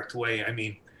indirect way. I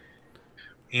mean,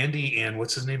 Andy and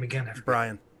what's his name again?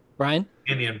 Brian.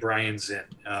 Andy and Brian's in.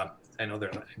 I know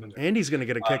they're not. Andy's going to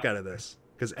get a kick out of this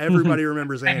because everybody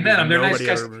remembers Andy. I met them. They're nice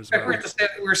guys. Remembers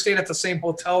we were staying at the same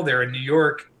hotel there in New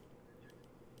York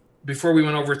before we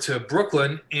went over to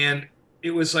Brooklyn, and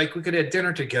it was like we could have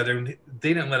dinner together, and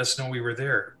they didn't let us know we were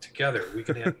there together. We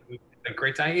could have a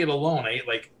great time. I ate alone. I ate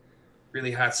like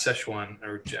really hot Szechuan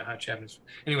or hot Japanese.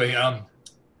 Anyway,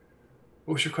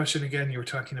 what was your question again? You were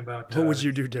talking about what would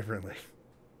you do differently?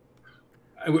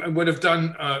 I would have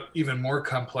done even more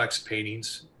complex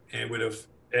paintings, and would have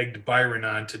egged Byron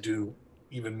on to do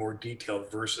even more detailed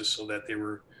verses so that they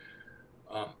were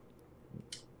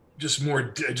just more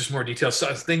detailed.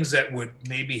 So things that would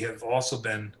maybe have also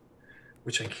been,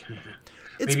 which I can't,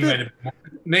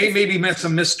 maybe meant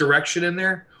some misdirection in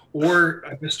there, or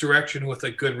a misdirection with a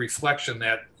good reflection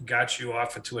that got you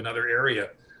off into another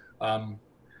area. And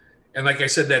like I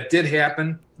said, that did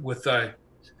happen with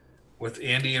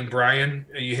Andy and Brian.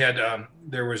 You had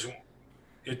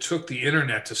it took the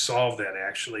internet to solve that,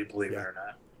 actually, believe it or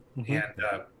not. Mm-hmm. And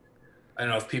I don't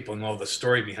know if people know the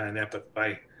story behind that, but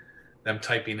by them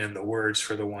typing in the words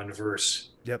for the one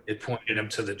verse, it pointed them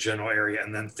to the general area,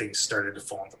 and then things started to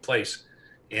fall into place.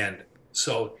 And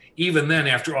so even then,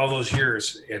 after all those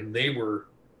years, and they were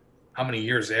how many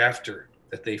years after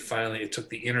that it took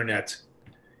the internet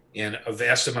and a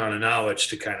vast amount of knowledge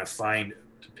to kind of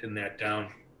pin that down,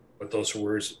 what those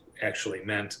words actually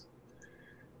meant.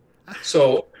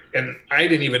 So, and I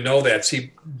didn't even know that.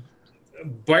 See,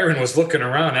 Byron was looking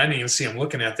around. I didn't even see him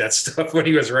looking at that stuff when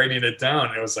he was writing it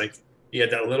down. It was like he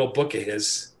had that little book of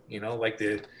his, like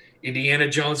the Indiana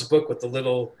Jones book with the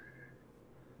little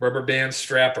rubber band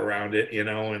strap around it,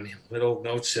 and little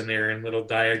notes in there and little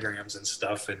diagrams and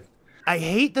stuff. And I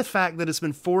hate the fact that it's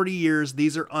been 40 years.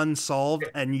 These are unsolved.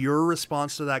 And your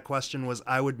response to that question was,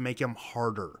 I would make them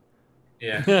harder.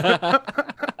 Yeah.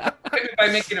 Maybe by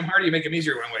making them harder, you make them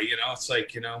easier one way. It's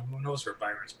like, who knows where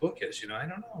Byron's book is? I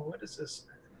don't know. What is this?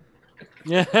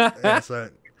 Yeah. So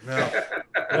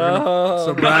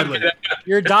Bradley,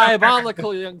 you're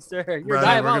diabolical, youngster. You're Bradley,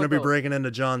 diabolical. We're going to be breaking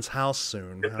into John's house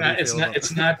soon. It is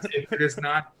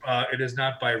not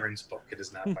Byron's book. It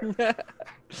is not Byron.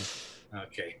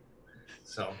 Okay.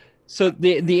 So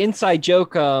the inside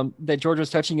joke that George was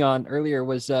touching on earlier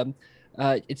was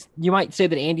you might say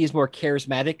that Andy is more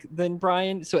charismatic than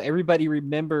Brian, so everybody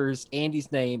remembers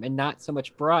Andy's name and not so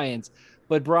much Brian's.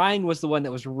 but Brian was the one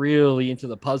that was really into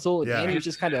the puzzle, and Andy was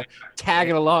just kind of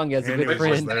tagging along as a good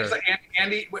friend.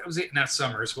 Andy, what was it? Not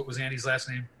Summers. What was Andy's last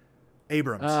name?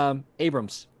 Abrams.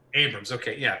 Abrams.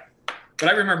 Okay, yeah. But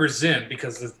I remember Zim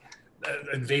because of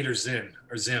Invader Zim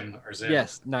or Zim.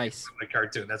 Yes, nice. The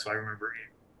cartoon. That's why I remember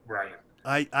Brian.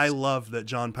 I love that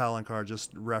John Palencar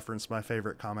just referenced my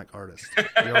favorite comic artist,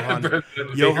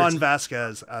 Johann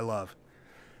Vasquez. I love.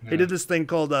 Yeah. He did this thing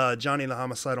called Johnny the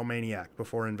Homicidal Maniac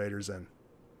before Invader Zim.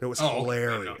 It was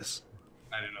hilarious.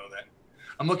 I didn't know that.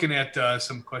 I'm looking at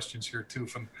some questions here too.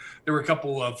 There were a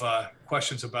couple of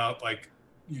questions about, like,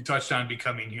 you touched on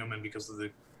becoming human because of the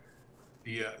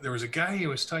there was a guy who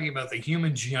was talking about the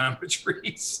human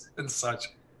geometries and such,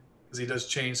 because he does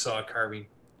chainsaw carving.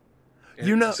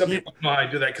 And some people know how I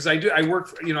do that, because I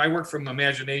work from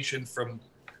imagination, from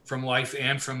life,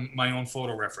 and from my own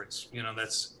photo reference.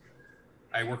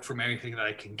 I work from anything that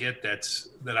I can get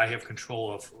that I have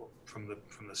control of from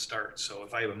the start. So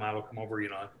if I have a model come over,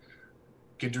 I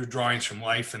can do drawings from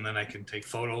life, and then I can take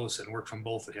photos and work from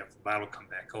both and have the model come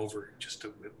back over.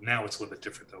 Now it's a little bit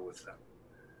different though with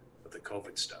the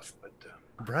COVID stuff. But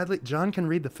Bradley, John can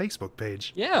read the Facebook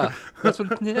page. Yeah, that's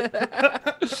what.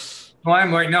 No,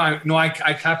 I'm right now.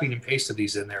 I copied and pasted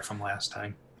these in there from last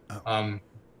time. Oh.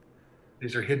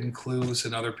 These are hidden clues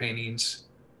and other paintings.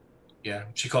 Yeah,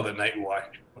 she called it Night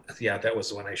Watch. Yeah, that was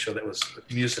the one I showed. That was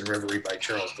Muse and Reverie by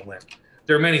Charles DeLint.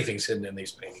 There are many things hidden in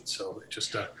these paintings, so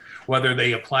just whether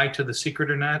they apply to the secret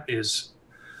or not is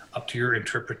up to your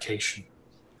interpretation.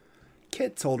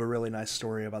 Kit told a really nice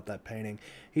story about that painting.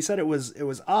 He said it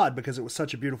was odd because it was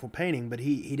such a beautiful painting, but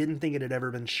he didn't think it had ever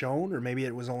been shown, or maybe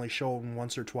it was only shown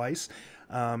once or twice.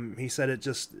 He said it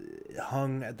just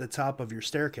hung at the top of your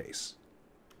staircase.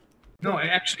 No,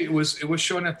 actually, it was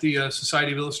shown at the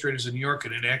Society of Illustrators in New York,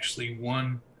 and it actually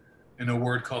won an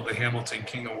award called the Hamilton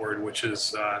King Award, which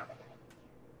is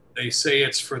they say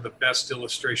it's for the best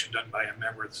illustration done by a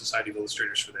member of the Society of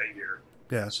Illustrators for that year.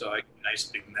 Yeah. So a nice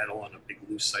big medal and a big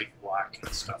lucite block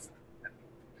and stuff. And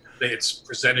it's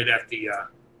presented at the.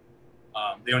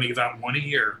 They only give out one a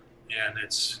year, and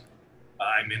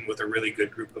I'm in with a really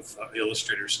good group of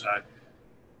illustrators,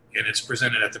 and it's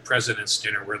presented at the President's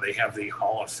Dinner, where they have the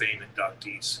Hall of Fame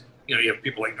inductees. You have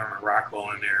people like Norman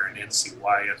Rockwell in there, and N.C.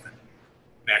 Wyeth, and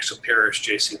Maxwell Parrish,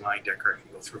 J.C. Leindecke. I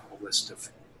can go through a whole list of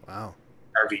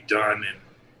Harvey Dunn and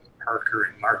Parker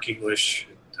and Mark English.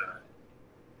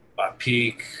 Bob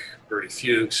Peake, Bertie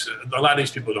Fuchs. A lot of these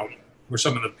people were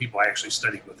some of the people I actually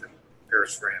studied with in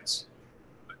Paris, France.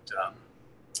 But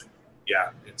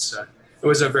it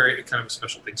was a very kind of a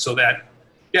special thing. So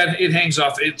it hangs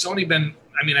off. It's only been,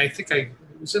 I think it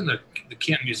was in the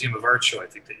Canton Museum of Art show, I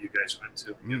think, that you guys went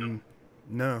to.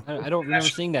 No. I don't remember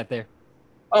seeing that there.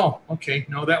 Oh, okay.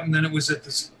 No, that one, then it was at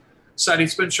this site.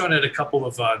 It's been shown at a couple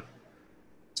of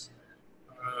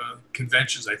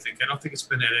conventions, I think. I don't think it's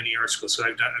been at any art school. So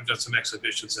I've done some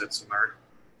exhibitions at some art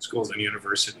schools and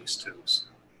universities too. So.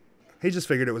 He just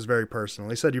figured it was very personal.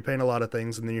 He said you paint a lot of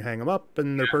things and then you hang them up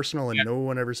and they're personal and no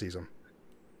one ever sees them.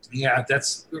 Yeah,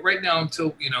 that's right now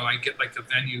until, I get like a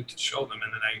venue to show them.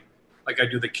 And then I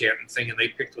do the Canton thing, and they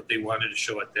picked what they wanted to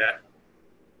show at that.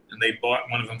 And they bought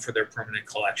one of them for their permanent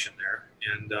collection there.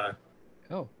 And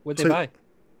what'd they buy?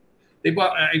 They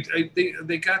bought.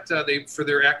 They got for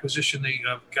their acquisition. They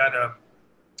got it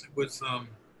was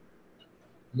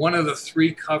one of the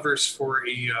 3 covers for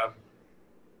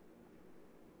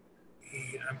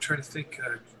I'm trying to think.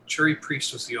 Cherry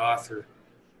Priest was the author.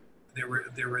 There were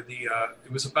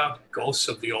it was about ghosts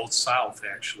of the Old South,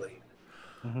 actually.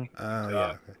 Mm-hmm.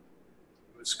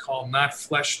 It was called Not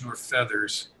Flesh Nor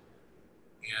Feathers,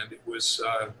 and it was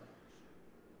I'm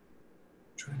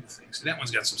trying to think. So that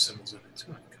one's got some symbols in it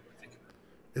too.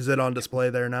 Is it on display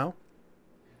there now?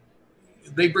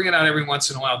 They bring it out every once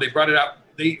in a while. They brought it out.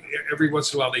 Every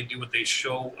once in a while they do what they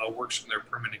show works from their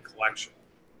permanent collection.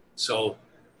 So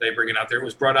they bring it out there. It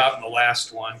was brought out in the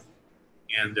last one,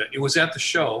 and it was at the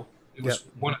show. It was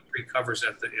one of 3 covers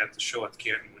at the show at the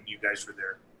Canton when you guys were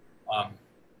there.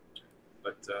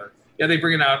 They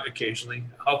bring it out occasionally.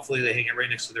 Hopefully they hang it right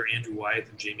next to their Andrew Wyeth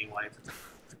and Jamie Wyeth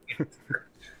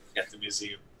at the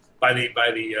museum by the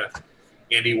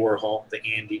Andy Warhol, the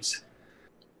Andes.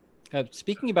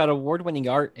 Speaking about award-winning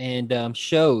art and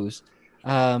shows,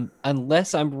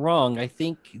 unless I'm wrong, I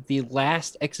think the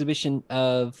last exhibition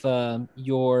of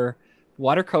your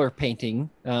watercolor painting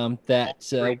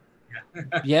that's going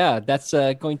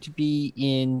to be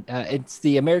in it's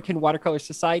the American Watercolor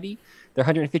Society, their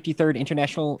 153rd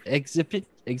International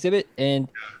Exhibit, and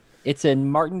it's in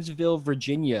Martinsville,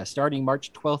 Virginia, starting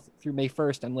March 12th through May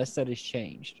 1st, unless that has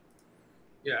changed.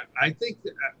 Yeah, I think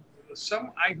that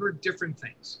I heard different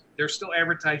things. They're still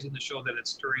advertising the show that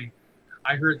it's during.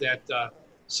 I heard that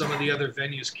some of the other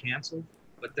venues canceled,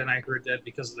 but then I heard that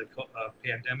because of the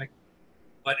pandemic.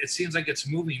 But it seems like it's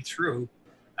moving through.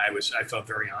 I felt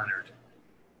very honored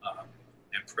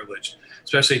and privileged,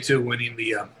 especially too winning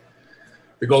the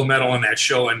gold medal in that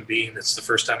show and being it's the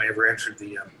first time I ever entered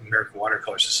the American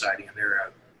Watercolor Society, and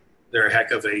they're a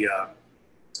heck of a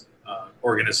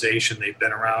organization. They've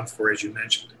been around for, as you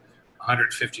mentioned,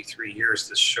 153 years.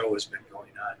 This show has been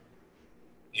going on,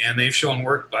 and they've shown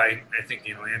work by I think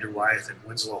Andrew Wyeth and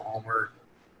Winslow Homer,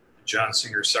 John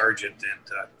Singer Sargent,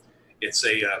 and it's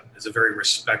a very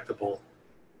respectable.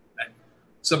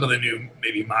 Some of the new,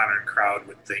 maybe modern crowd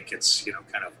would think it's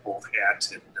kind of old hat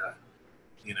and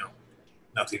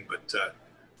nothing but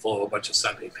full of a bunch of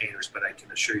Sunday painters. But I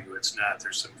can assure you, it's not.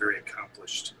 There's some very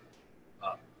accomplished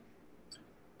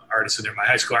artists in there. My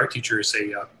high school art teacher is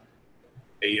a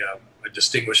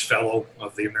distinguished fellow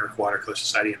of the American Watercolor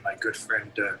Society, and my good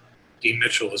friend Dean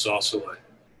Mitchell is also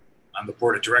on the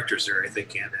board of directors there, I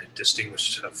think, and a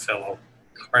distinguished fellow.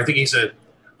 Or I think he's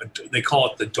they call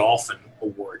it the Dolphin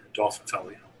Award, Dolphin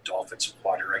Fellow, Dolphins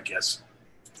water, I guess.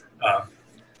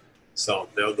 So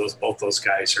both those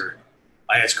guys are,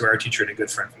 my high school art teacher and a good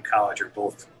friend from college are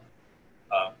both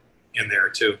in there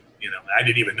too. I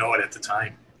didn't even know it at the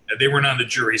time. They weren't on the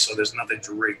jury, so there's nothing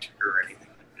to rate or anything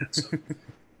like that. So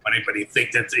when anybody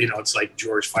think that it's like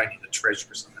George finding the treasure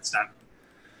or something, it's not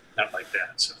like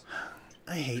that. So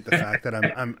I hate the fact that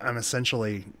I'm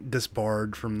essentially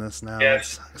disbarred from this now.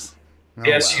 Yes, It sucks.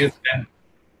 yes, well.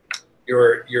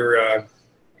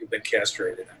 you've been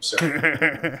castrated. I'm sorry.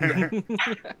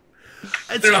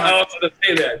 I don't know how else to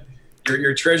say that.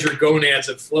 Your treasure gonads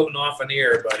are floating off in the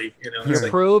air, buddy. Your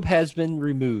probe has been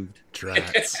removed.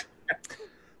 Drats.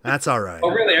 That's all right. Oh,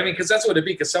 really? I mean, because that's what it'd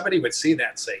be. Because somebody would see that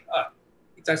and say, "Oh,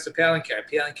 he talks to Palencar.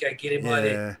 Palencar, get him on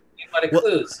the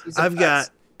clues."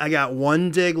 I got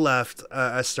one dig left.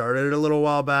 I started it a little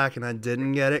while back, and I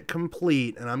didn't get it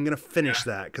complete, and I'm gonna finish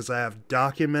that because I have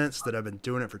documents that I've been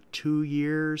doing it for 2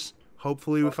 years.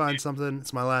 Hopefully, we find something.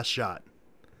 It's my last shot.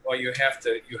 Well, you have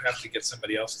to get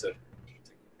somebody else to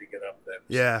get up there.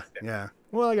 Yeah.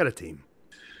 Well, I got a team.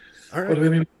 All right. Well, do we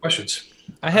have any questions?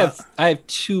 I have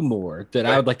 2 more that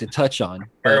I would like to touch on.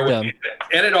 But,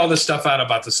 edit all this stuff out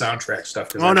about the soundtrack stuff.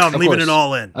 Oh no, I'm leaving it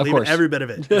all in. Of leaving course. every bit of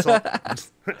it. That's all.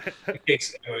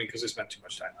 Because I spent too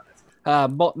much time on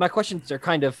it. My questions are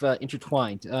kind of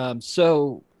intertwined.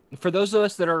 So for those of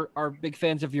us that are big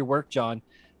fans of your work, John,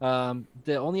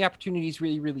 the only opportunities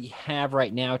we really have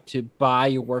right now to buy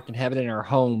your work and have it in our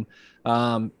home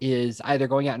is either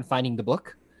going out and finding the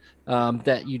book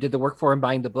that you did the work for and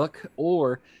buying the book,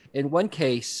 or in one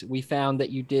case, we found that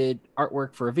you did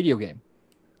artwork for a video game.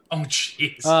 Oh,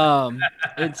 jeez.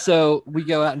 And so we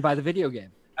go out and buy the video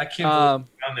game. I can't believe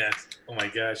on that. Oh my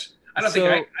gosh. I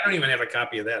don't even have a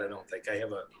copy of that. I don't think I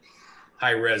have a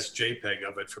high res JPEG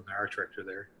of it from the art director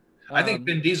there. I think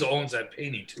Vin Diesel owns that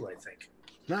painting too, I think.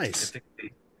 Nice.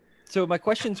 So my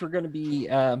questions were going to be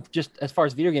just as far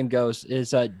as video game goes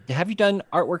is have you done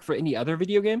artwork for any other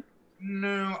video game?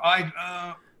 No,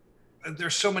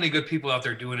 there's so many good people out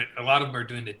there doing it. A lot of them are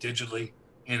doing it digitally,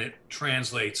 and it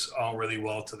translates all really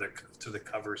well to the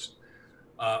covers.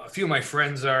 A few of my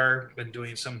friends been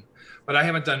doing some, but I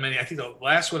haven't done many. I think the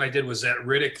last one I did was that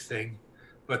Riddick thing,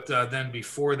 but then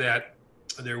before that,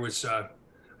 there was I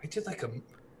did like a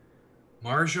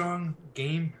mahjong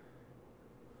game,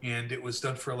 and it was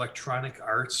done for Electronic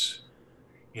Arts,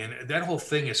 and that whole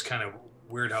thing is kind of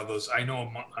weird. How I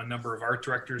know a number of art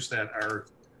directors that are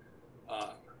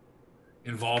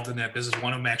involved in that business.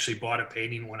 One of them actually bought a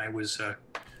painting when I was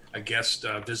a guest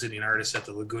visiting artist at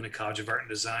the Laguna College of Art and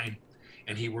Design,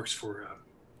 and he works for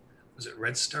was it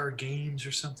Red Star Games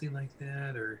or something like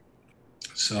that, or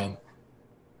so.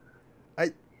 I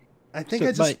think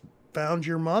I just found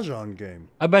your mahjong game.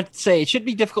 I'm about to say it should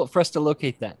be difficult for us to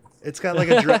locate that. It's got like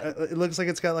it looks like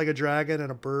it's got like a dragon and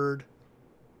a bird.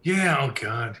 Yeah. Oh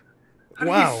God. How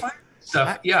Wow. do you find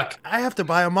stuff? I have to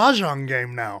buy a mahjong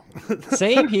game now.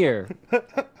 Same here.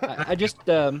 I just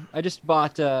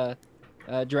bought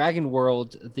Dragon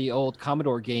World, the old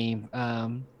Commodore game.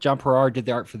 John Perard did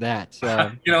the art for that.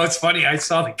 So. It's funny. I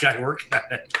saw the guy working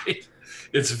on it.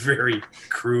 It's very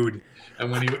crude.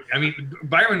 And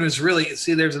Byron was really,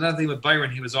 there's another thing with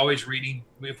Byron. He was always reading.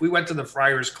 If we went to the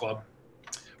Friars Club,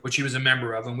 which he was a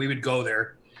member of, and we would go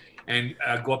there and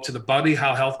go up to the Buddy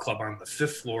Howe Health Club on the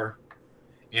 5th floor.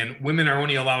 And women are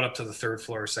only allowed up to the 3rd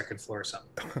floor or 2nd floor or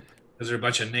something. Because there are a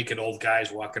bunch of naked old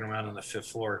guys walking around on the 5th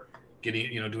floor,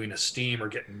 getting, doing a steam or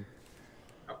getting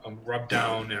rubbed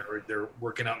down, or they're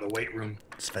working out in the weight room.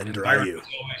 Sven dry you.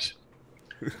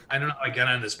 I don't know how I got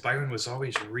on this. Byron was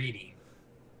always reading.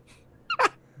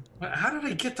 How did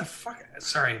I get the fuck?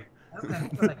 Sorry. How the hell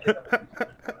did I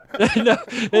get No,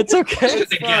 it's okay.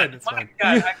 It's again. It's fine.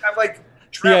 God, I'm like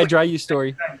Yeah, dry you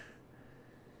story.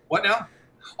 What now?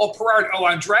 Oh, Perard. Oh,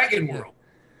 on Dragon World.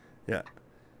 Yeah.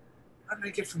 How did I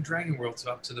get from Dragon World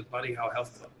up to the Buddy How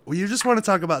Health Club? Well, you just want to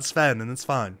talk about Sven, and it's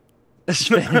fine.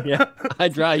 Yeah, I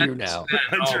dry you now.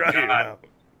 I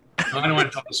don't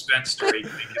want to tell the Sven story. He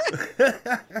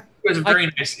was a very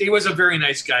nice. He was a very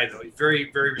nice guy, though.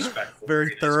 Very, very respectful.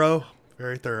 Very thorough. Nice.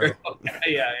 Very thorough.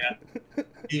 Yeah.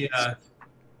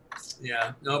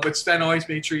 Yeah. No, but Sven always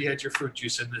made sure you had your fruit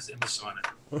juice in the sauna.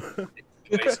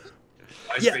 Yeah.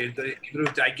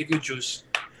 I give you juice.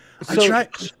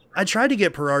 I tried to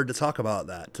get Perard to talk about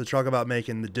that, to talk about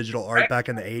making the digital art back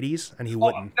in the 80s, and he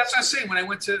wouldn't. That's what I was saying. When I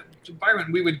went to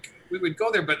Byron, we would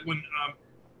go there, but when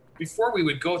before we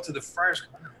would go to the Friars,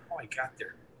 I don't know how I got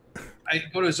there. I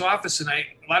go to his office, and a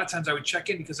lot of times I would check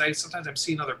in because sometimes I'm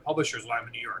seeing other publishers while I'm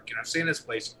in New York, and I'm staying in this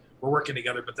place. We're working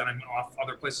together, but then I'm off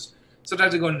other places.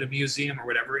 Sometimes I go into the museum or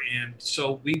whatever, and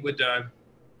so we would.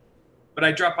 But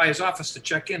I dropped by his office to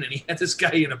check in, and he had this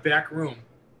guy in a back room.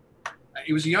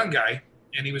 He was a young guy,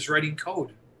 and he was writing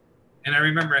code. And I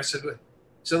remember I said, look,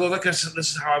 this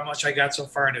is how much I got so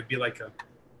far. And it'd be like a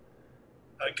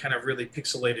kind of really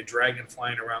pixelated dragon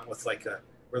flying around with like a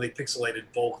really pixelated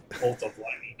bolt of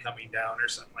lightning coming down or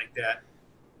something like that.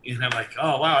 And I'm like,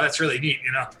 oh, wow, that's really neat,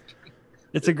 you know.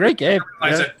 It's a great game.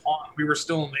 We were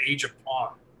still in the age of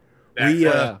Pong.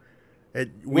 It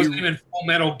wasn't even Full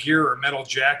Metal Gear or Metal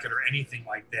Jacket or anything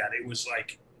like that. It was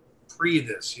like pre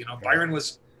this, you know. Yeah. Byron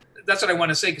was, that's what I want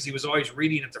to say, because he was always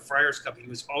reading at the Friars Club. He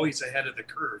was always ahead of the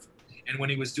curve. And when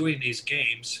he was doing these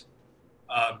games,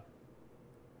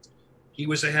 he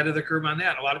was ahead of the curve on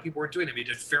that. A lot of people weren't doing it. He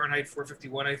did Fahrenheit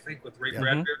 451, I think, with Ray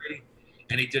Bradbury.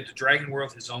 And he did the Dragon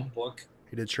World, his own book.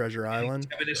 He did Treasure Island.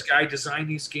 And this guy designed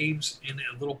these games in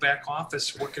a little back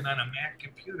office working on a Mac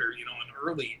computer, you know, an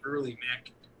early Mac,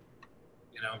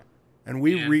 you know. And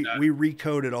we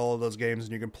recoded all of those games,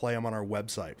 and you can play them on our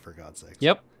website, for God's sake.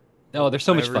 Yep. Oh, they're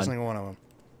so much fun. Every single one of them.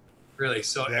 Really?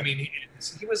 So, I mean,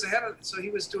 he was ahead of, so he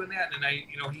was doing that, and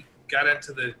he got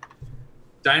into the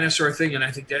dinosaur thing, and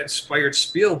I think that inspired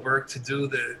Spielberg to do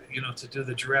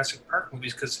the Jurassic Park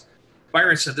movies, because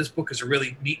Byron said this book is a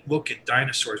really neat look at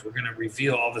dinosaurs. We're going to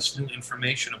reveal all this new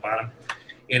information about them.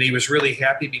 And he was really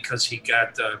happy because he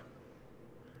got,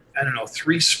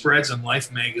 3 spreads in Life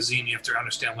magazine. You have to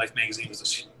understand Life magazine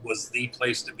was the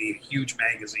place to be, a huge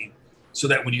magazine. So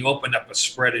that when you opened up a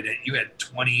spread in it, you had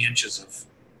 20 inches of,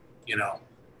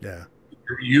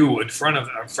 you in front of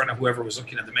whoever was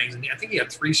looking at the magazine. I think he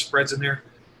had 3 spreads in there.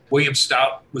 William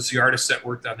Stout was the artist that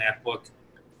worked on that book.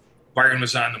 Byron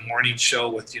was on the morning show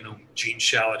with, Gene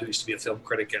Shalit, who used to be a film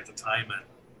critic at the time on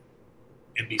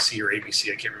NBC or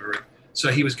ABC, I can't remember. So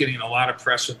he was getting a lot of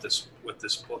press with this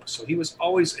book. So he was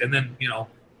always, and then,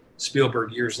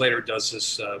 Spielberg years later does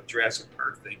this Jurassic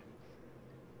Park thing.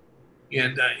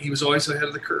 And he was always ahead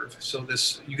of the curve. So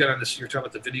you got on this, you're talking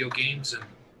about the video games, and,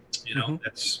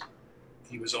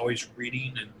 he was always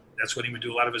reading, and that's when he would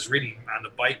do a lot of his reading on the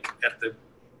bike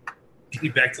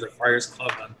getting back to the Friars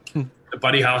Club on the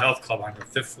Buddy How Health Club on the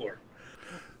 5th floor.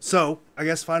 So, I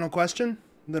guess final question.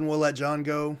 Then we'll let John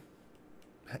go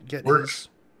get work.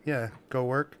 Go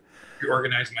work. You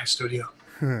organize my studio.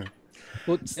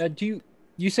 Well,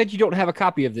 you said you don't have a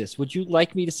copy of this. Would you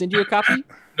like me to send you a copy?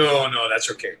 No, that's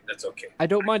okay. That's okay. I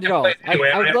don't mind at all.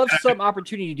 I would love some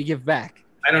opportunity to give back.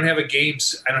 I don't have any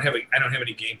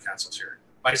game consoles here.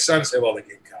 My sons have all the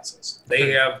game consoles.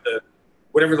 They have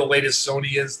whatever the latest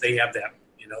Sony is, they have that.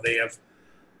 They have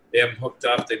them hooked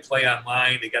up. They play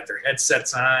online. They got their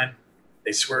headsets on.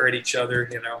 They swear at each other.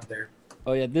 They're.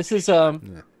 Oh yeah, this is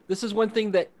one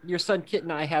thing that your son Kit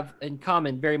and I have in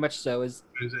common, very much so, is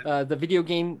the video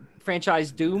game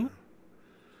franchise Doom.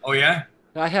 Oh yeah.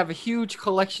 I have a huge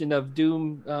collection of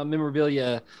Doom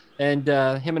memorabilia, and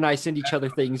him and I send each other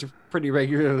things pretty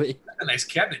regularly. That's a nice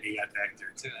cabinet you got back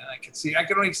there too. I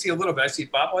can only see a little bit. I see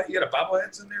bobblehead. You got a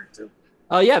bobbleheads in there too.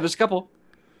 Yeah, there's a couple.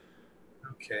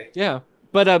 Okay. Yeah,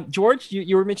 but George,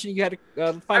 you were mentioning you had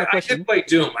a final question. I did play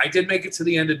Doom. I did make it to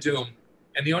the end of Doom,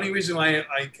 and the only reason why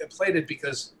I played it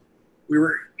because we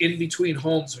were in between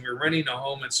homes and we were renting a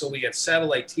home, and so we had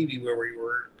satellite TV where we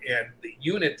were, and the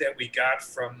unit that we got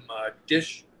from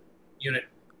Dish unit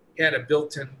had a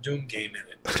built-in Doom game in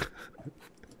it.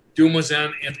 Doom was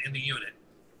in the unit,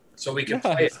 so we could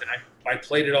play it. And I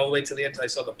played it all the way to the end until I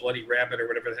saw the bloody rabbit or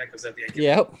whatever the heck was at the end.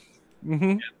 Yep.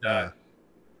 Mm-hmm. And,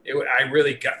 I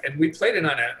really got, and we played it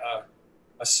on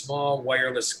a small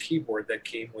wireless keyboard that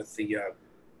came with the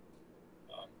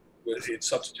it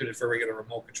substituted for a regular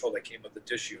remote control that came with the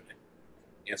dish unit.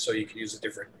 And so you could use the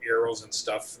different arrows and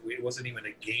stuff. It wasn't even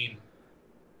a game,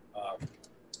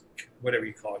 whatever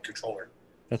you call it, controller.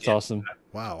 That's awesome.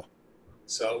 Wow.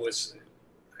 So it was,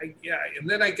 and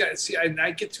then I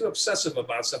get too obsessive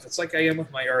about stuff. It's like I am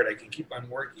with my art. I can keep on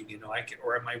working,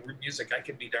 or on my music, I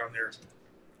can be down there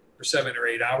for 7 or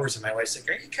 8 hours, and my wife's like,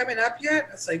 "Are you coming up yet?"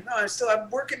 It's like, "No, I'm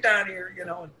working down here,"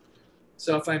 And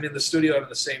so if I'm in the studio, I'm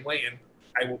the same way, and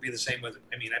I will be the same with.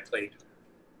 I played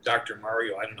Dr.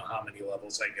 Mario. I don't know how many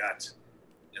levels I got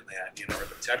in that, or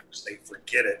the Tetris. They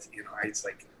forget it, It's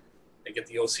like I get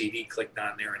the OCD clicked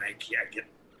on there, and I get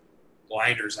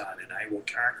blinders on, and I will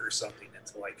conquer something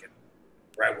until I can,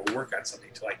 or I will work on something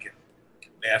until I can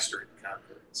master it and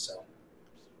conquer it. So,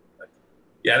 but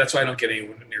yeah, that's why I don't get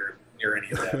anyone near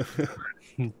any of that.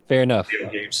 Fair enough. Video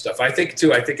game stuff. I think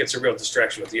it's a real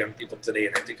distraction with the young people today,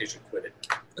 and I think they should quit it.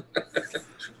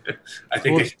 I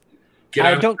think they should get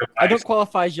I don't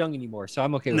qualify as young anymore, so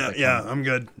I'm okay with that. Yeah, I'm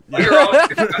good. Well, you're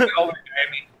always,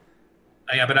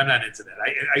 yeah, but I'm not into that.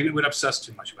 I would obsess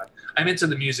too much about it. I'm into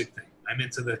the music thing.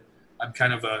 I'm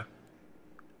kind of a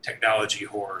technology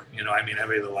whore. I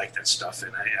really like that stuff,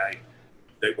 and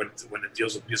when it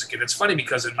deals with music, and it's funny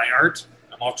because in my art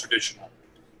I'm all traditional,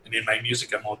 and in my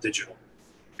music I'm all digital.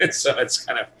 And so it's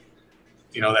kind of,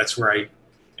 that's where I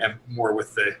am more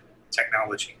with the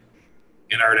technology.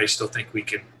 In art, I still think we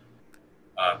can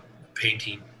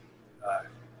painting,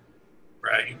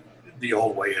 right? The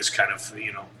old way is kind of,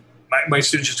 my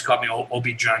students just call me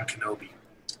Obi-John Kenobi.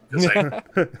 Because I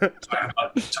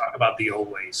talk about the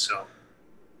old ways. So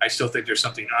I still think there's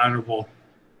something honorable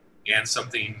and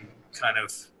something kind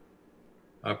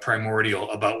of primordial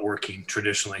about working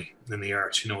traditionally in the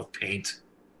arts, with paint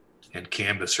and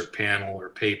canvas or panel or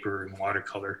paper and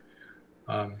watercolor,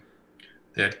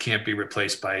 that can't be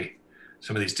replaced by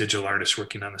some of these digital artists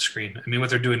working on the screen. What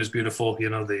they're doing is beautiful,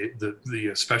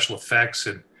 the special effects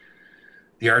and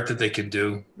the art that they can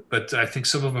do. But I think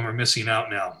some of them are missing out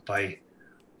now by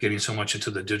getting so much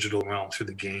into the digital realm through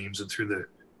the games and through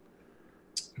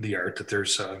the art that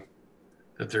there's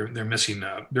that they're missing.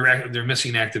 They're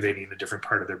missing activating a different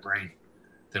part of their brain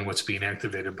than what's being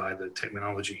activated by the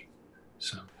technology.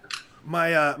 So.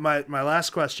 My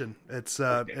last question. It's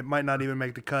It might not even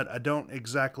make the cut. I don't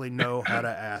exactly know how to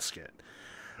ask it.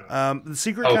 The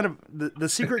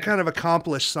secret kind of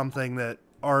accomplished something that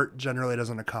art generally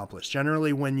doesn't accomplish.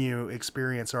 Generally, when you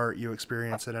experience art, you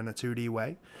experience it in a 2D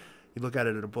way. You look at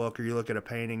it in a book, or you look at a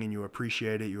painting and you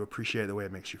appreciate it. You appreciate the way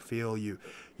it makes you feel. You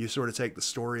sort of take the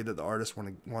story that the artist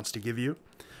wants to give you.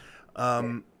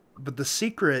 But the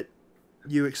secret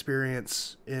you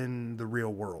experience in the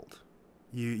real world.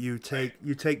 You take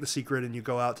the secret and you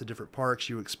go out to different parks.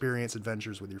 You experience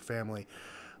adventures with your family,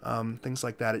 things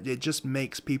like that. It just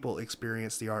makes people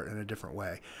experience the art in a different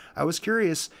way. I was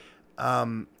curious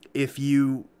if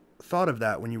you thought of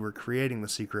that when you were creating The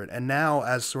Secret, and now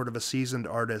as sort of a seasoned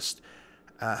artist,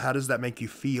 how does that make you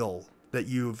feel that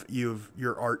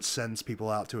your art sends people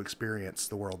out to experience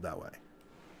the world that way?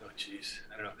 Oh, geez,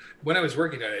 I don't know. When I was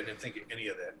working on it, I didn't think any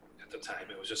of that at the time.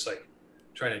 It was just like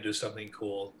trying to do something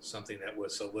cool, something that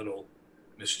was a little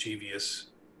mischievous,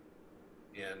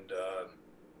 and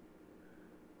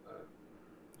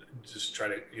just try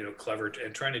to, clever,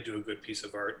 and trying to do a good piece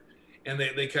of art. And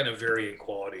they kind of vary in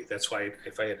quality. That's why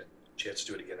if I had a chance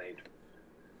to do it again, I'd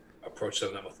approach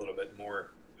them with a little bit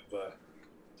more of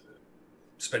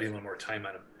spending a little more time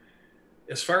on them.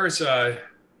 As far as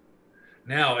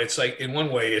now, it's like, in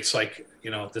one way, it's like,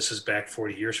 this is back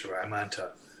 40 years from now. I'm on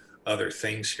to other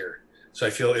things here. So I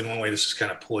feel in one way this is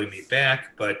kind of pulling me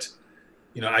back, but,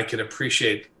 I can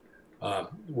appreciate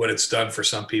what it's done for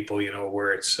some people,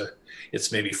 where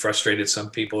it's maybe frustrated some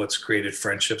people. It's created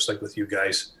friendships like with you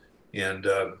guys. And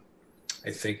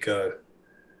I think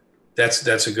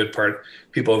that's a good part.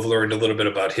 People have learned a little bit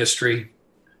about history.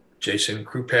 Jason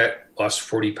Krupat lost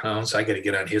 40 pounds. I got to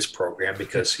get on his program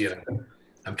because,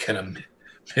 I'm kind of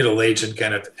middle-aged and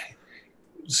kind of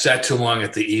sat too long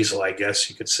at the easel, I guess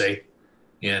you could say.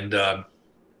 And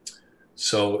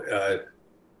so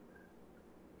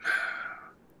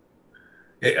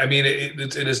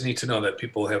it is neat to know that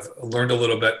people have learned a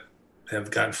little bit, have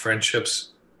gotten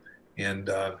friendships, and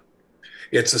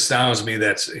it astounds me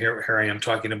that here I am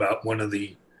talking about one of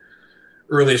the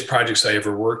earliest projects I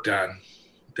ever worked on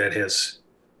that has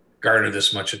garnered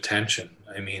this much attention.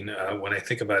 When I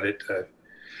think about it,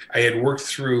 I worked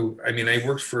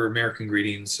for American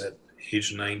Greetings at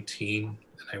age 19, and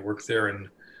I worked there, and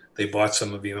they bought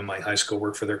some of even my high school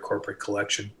work for their corporate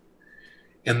collection.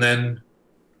 And then,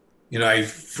 I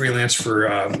freelanced for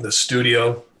the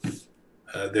studio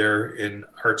there in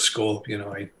art school. You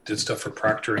know, I did stuff for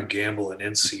Procter and Gamble and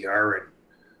NCR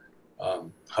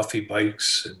and Huffy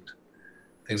Bikes and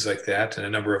things like that, and a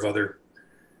number of other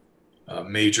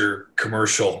major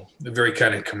commercial, the very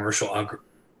kind of commercial,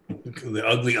 the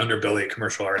ugly underbelly of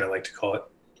commercial art, I like to call it.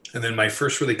 And then my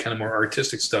first really kind of more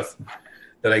artistic stuff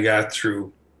that I got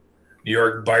through New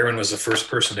York, Byron was the first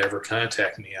person to ever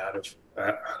contact me out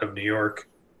of New York.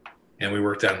 And we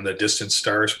worked on the Distant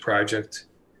Stars project.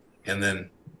 And then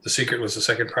The Secret was the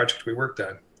second project we worked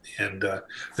on. And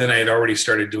then I had already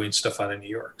started doing stuff out of New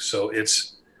York. So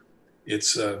it's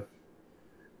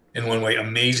in one way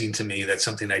amazing to me that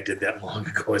something I did that long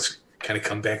ago has kind of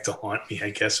come back to haunt me, I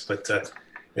guess. But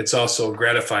it's also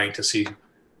gratifying to see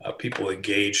people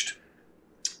engaged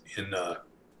in the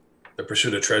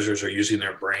pursuit of treasures or using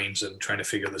their brains and trying to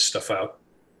figure this stuff out.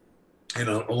 And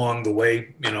along the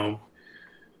way, you know,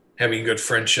 having good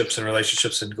friendships and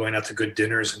relationships and going out to good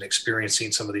dinners and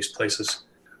experiencing some of these places,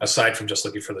 aside from just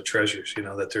looking for the treasures, you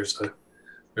know, that there's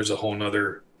a whole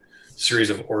nother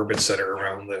series of orbits that are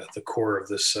around the core of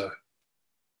this, of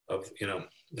the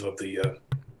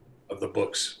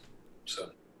books. So.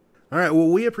 All right. Well,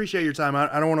 we appreciate your time.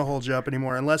 I don't want to hold you up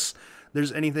anymore unless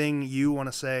there's anything you want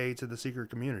to say to the secret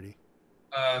community.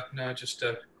 No, just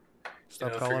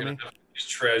stop calling me. These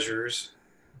treasures,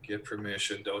 get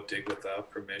permission. Don't dig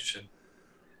without permission.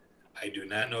 I do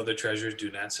not know the treasures. Do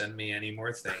not send me any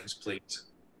more things, please.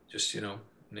 Just, you know,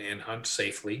 and hunt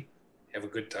safely. Have a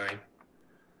good time.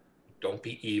 Don't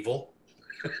be evil.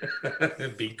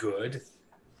 Be good.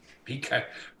 Be kind.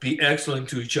 Be excellent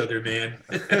to each other, man.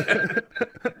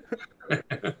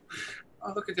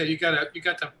 Oh, look at that! You got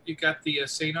the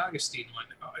St. Augustine one.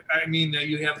 I mean,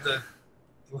 you have the.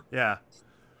 Yeah.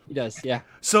 He does, yeah.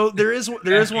 So there is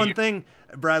one thing,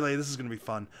 Bradley. This is going to be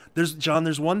fun.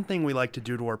 There's one thing we like to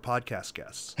do to our podcast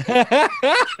guests.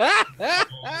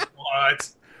 What?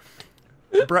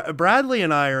 Bradley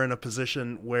and I are in a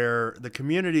position where the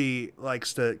community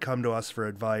likes to come to us for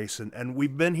advice, and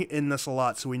we've been in this a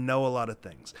lot, so we know a lot of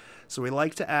things. So we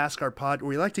like to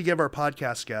give our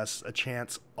podcast guests a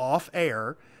chance off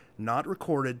air, not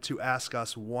recorded, to ask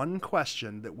us one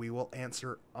question that we will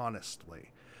answer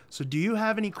honestly. So do you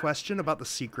have any question about the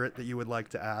secret that you would like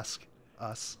to ask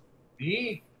us?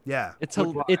 Me? Yeah. It's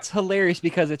hilarious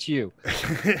because it's you.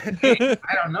 I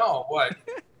don't know what.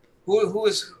 Who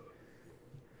is?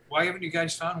 Why haven't you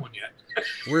guys found one yet?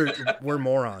 We're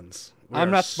morons.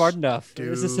 I'm not smart enough.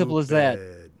 It's as simple as that.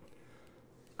 Stupid.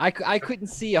 I couldn't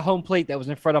see a home plate that was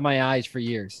in front of my eyes for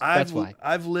years. That's why.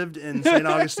 I've lived in St.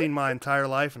 Augustine my entire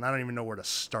life, and I don't even know where to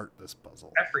start this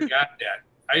puzzle. I forgot that.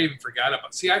 I even forgot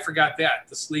about. See, I forgot that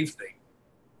the sleeve thing,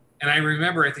 and I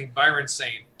remember I think Byron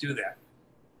saying, "Do that."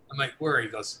 I'm like, "Where?" He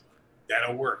goes,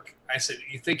 "That'll work." I said,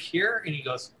 "You think here?" And he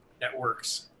goes, "That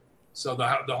works." So the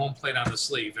home plate on the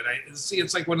sleeve, and I see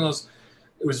it's like one of those.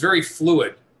 It was very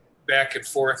fluid, back and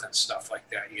forth and stuff like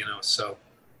that, you know. So,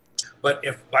 but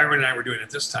if Byron and I were doing it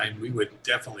this time, we would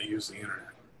definitely use the internet.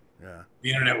 Yeah,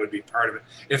 the internet would be part of it.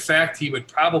 In fact, he would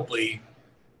probably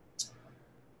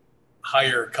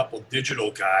hire a couple digital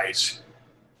guys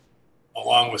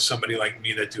along with somebody like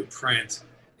me that do print,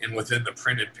 and within the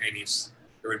printed paintings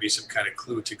there would be some kind of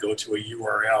clue to go to a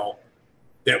URL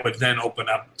that would then open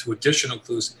up to additional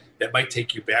clues that might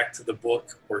take you back to the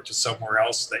book or to somewhere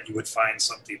else that you would find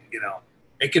something, you know.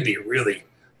 That could be really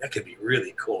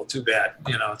cool. Too bad,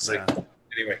 you know. It's like,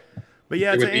 anyway. But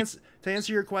yeah, to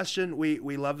answer your question,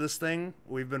 we love this thing.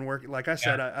 We've been working, like I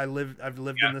said, I've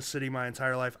lived in this city my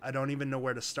entire life. I don't even know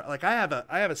where to start. Like I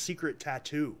have a secret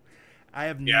tattoo. I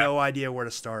have no idea where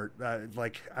to start.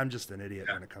 Like I'm just an idiot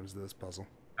when it comes to this puzzle.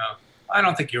 No, I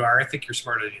don't think you are. I think you're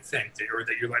smarter than you think, or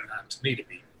that you're letting on to me to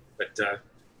be. But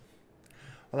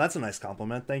well, that's a nice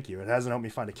compliment. Thank you. It hasn't helped me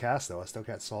find a cast though. I still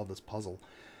can't solve this puzzle.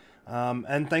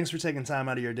 And thanks for taking time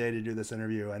out of your day to do this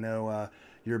interview. I know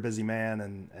you're a busy man,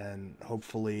 and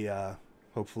hopefully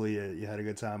you had a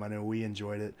good time. I know we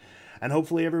enjoyed it, and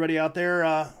hopefully everybody out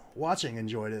there watching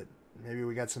enjoyed it. Maybe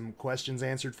we got some questions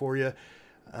answered for you.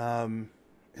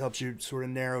 Helps you sort of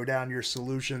narrow down your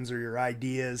solutions or your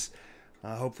ideas.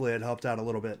 Hopefully it helped out a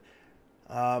little bit.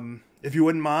 If you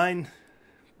wouldn't mind,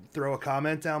 throw a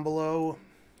comment down below.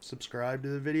 Subscribe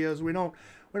to the videos. We don't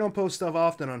post stuff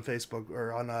often on Facebook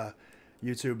or on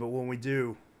YouTube, but when we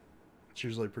do, it's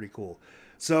usually pretty cool.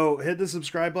 So hit the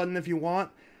subscribe button if you want.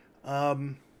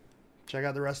 Check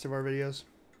out the rest of our videos.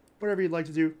 Whatever you'd like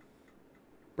to do.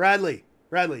 Bradley,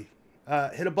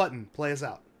 hit a button. Play us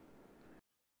out.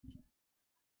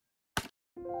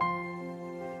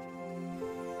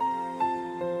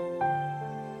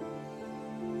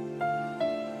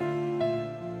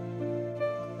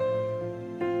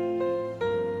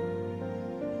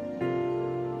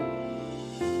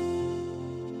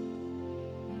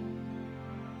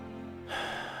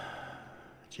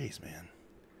 Jeez, man.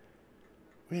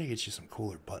 We gotta get you some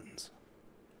cooler buttons.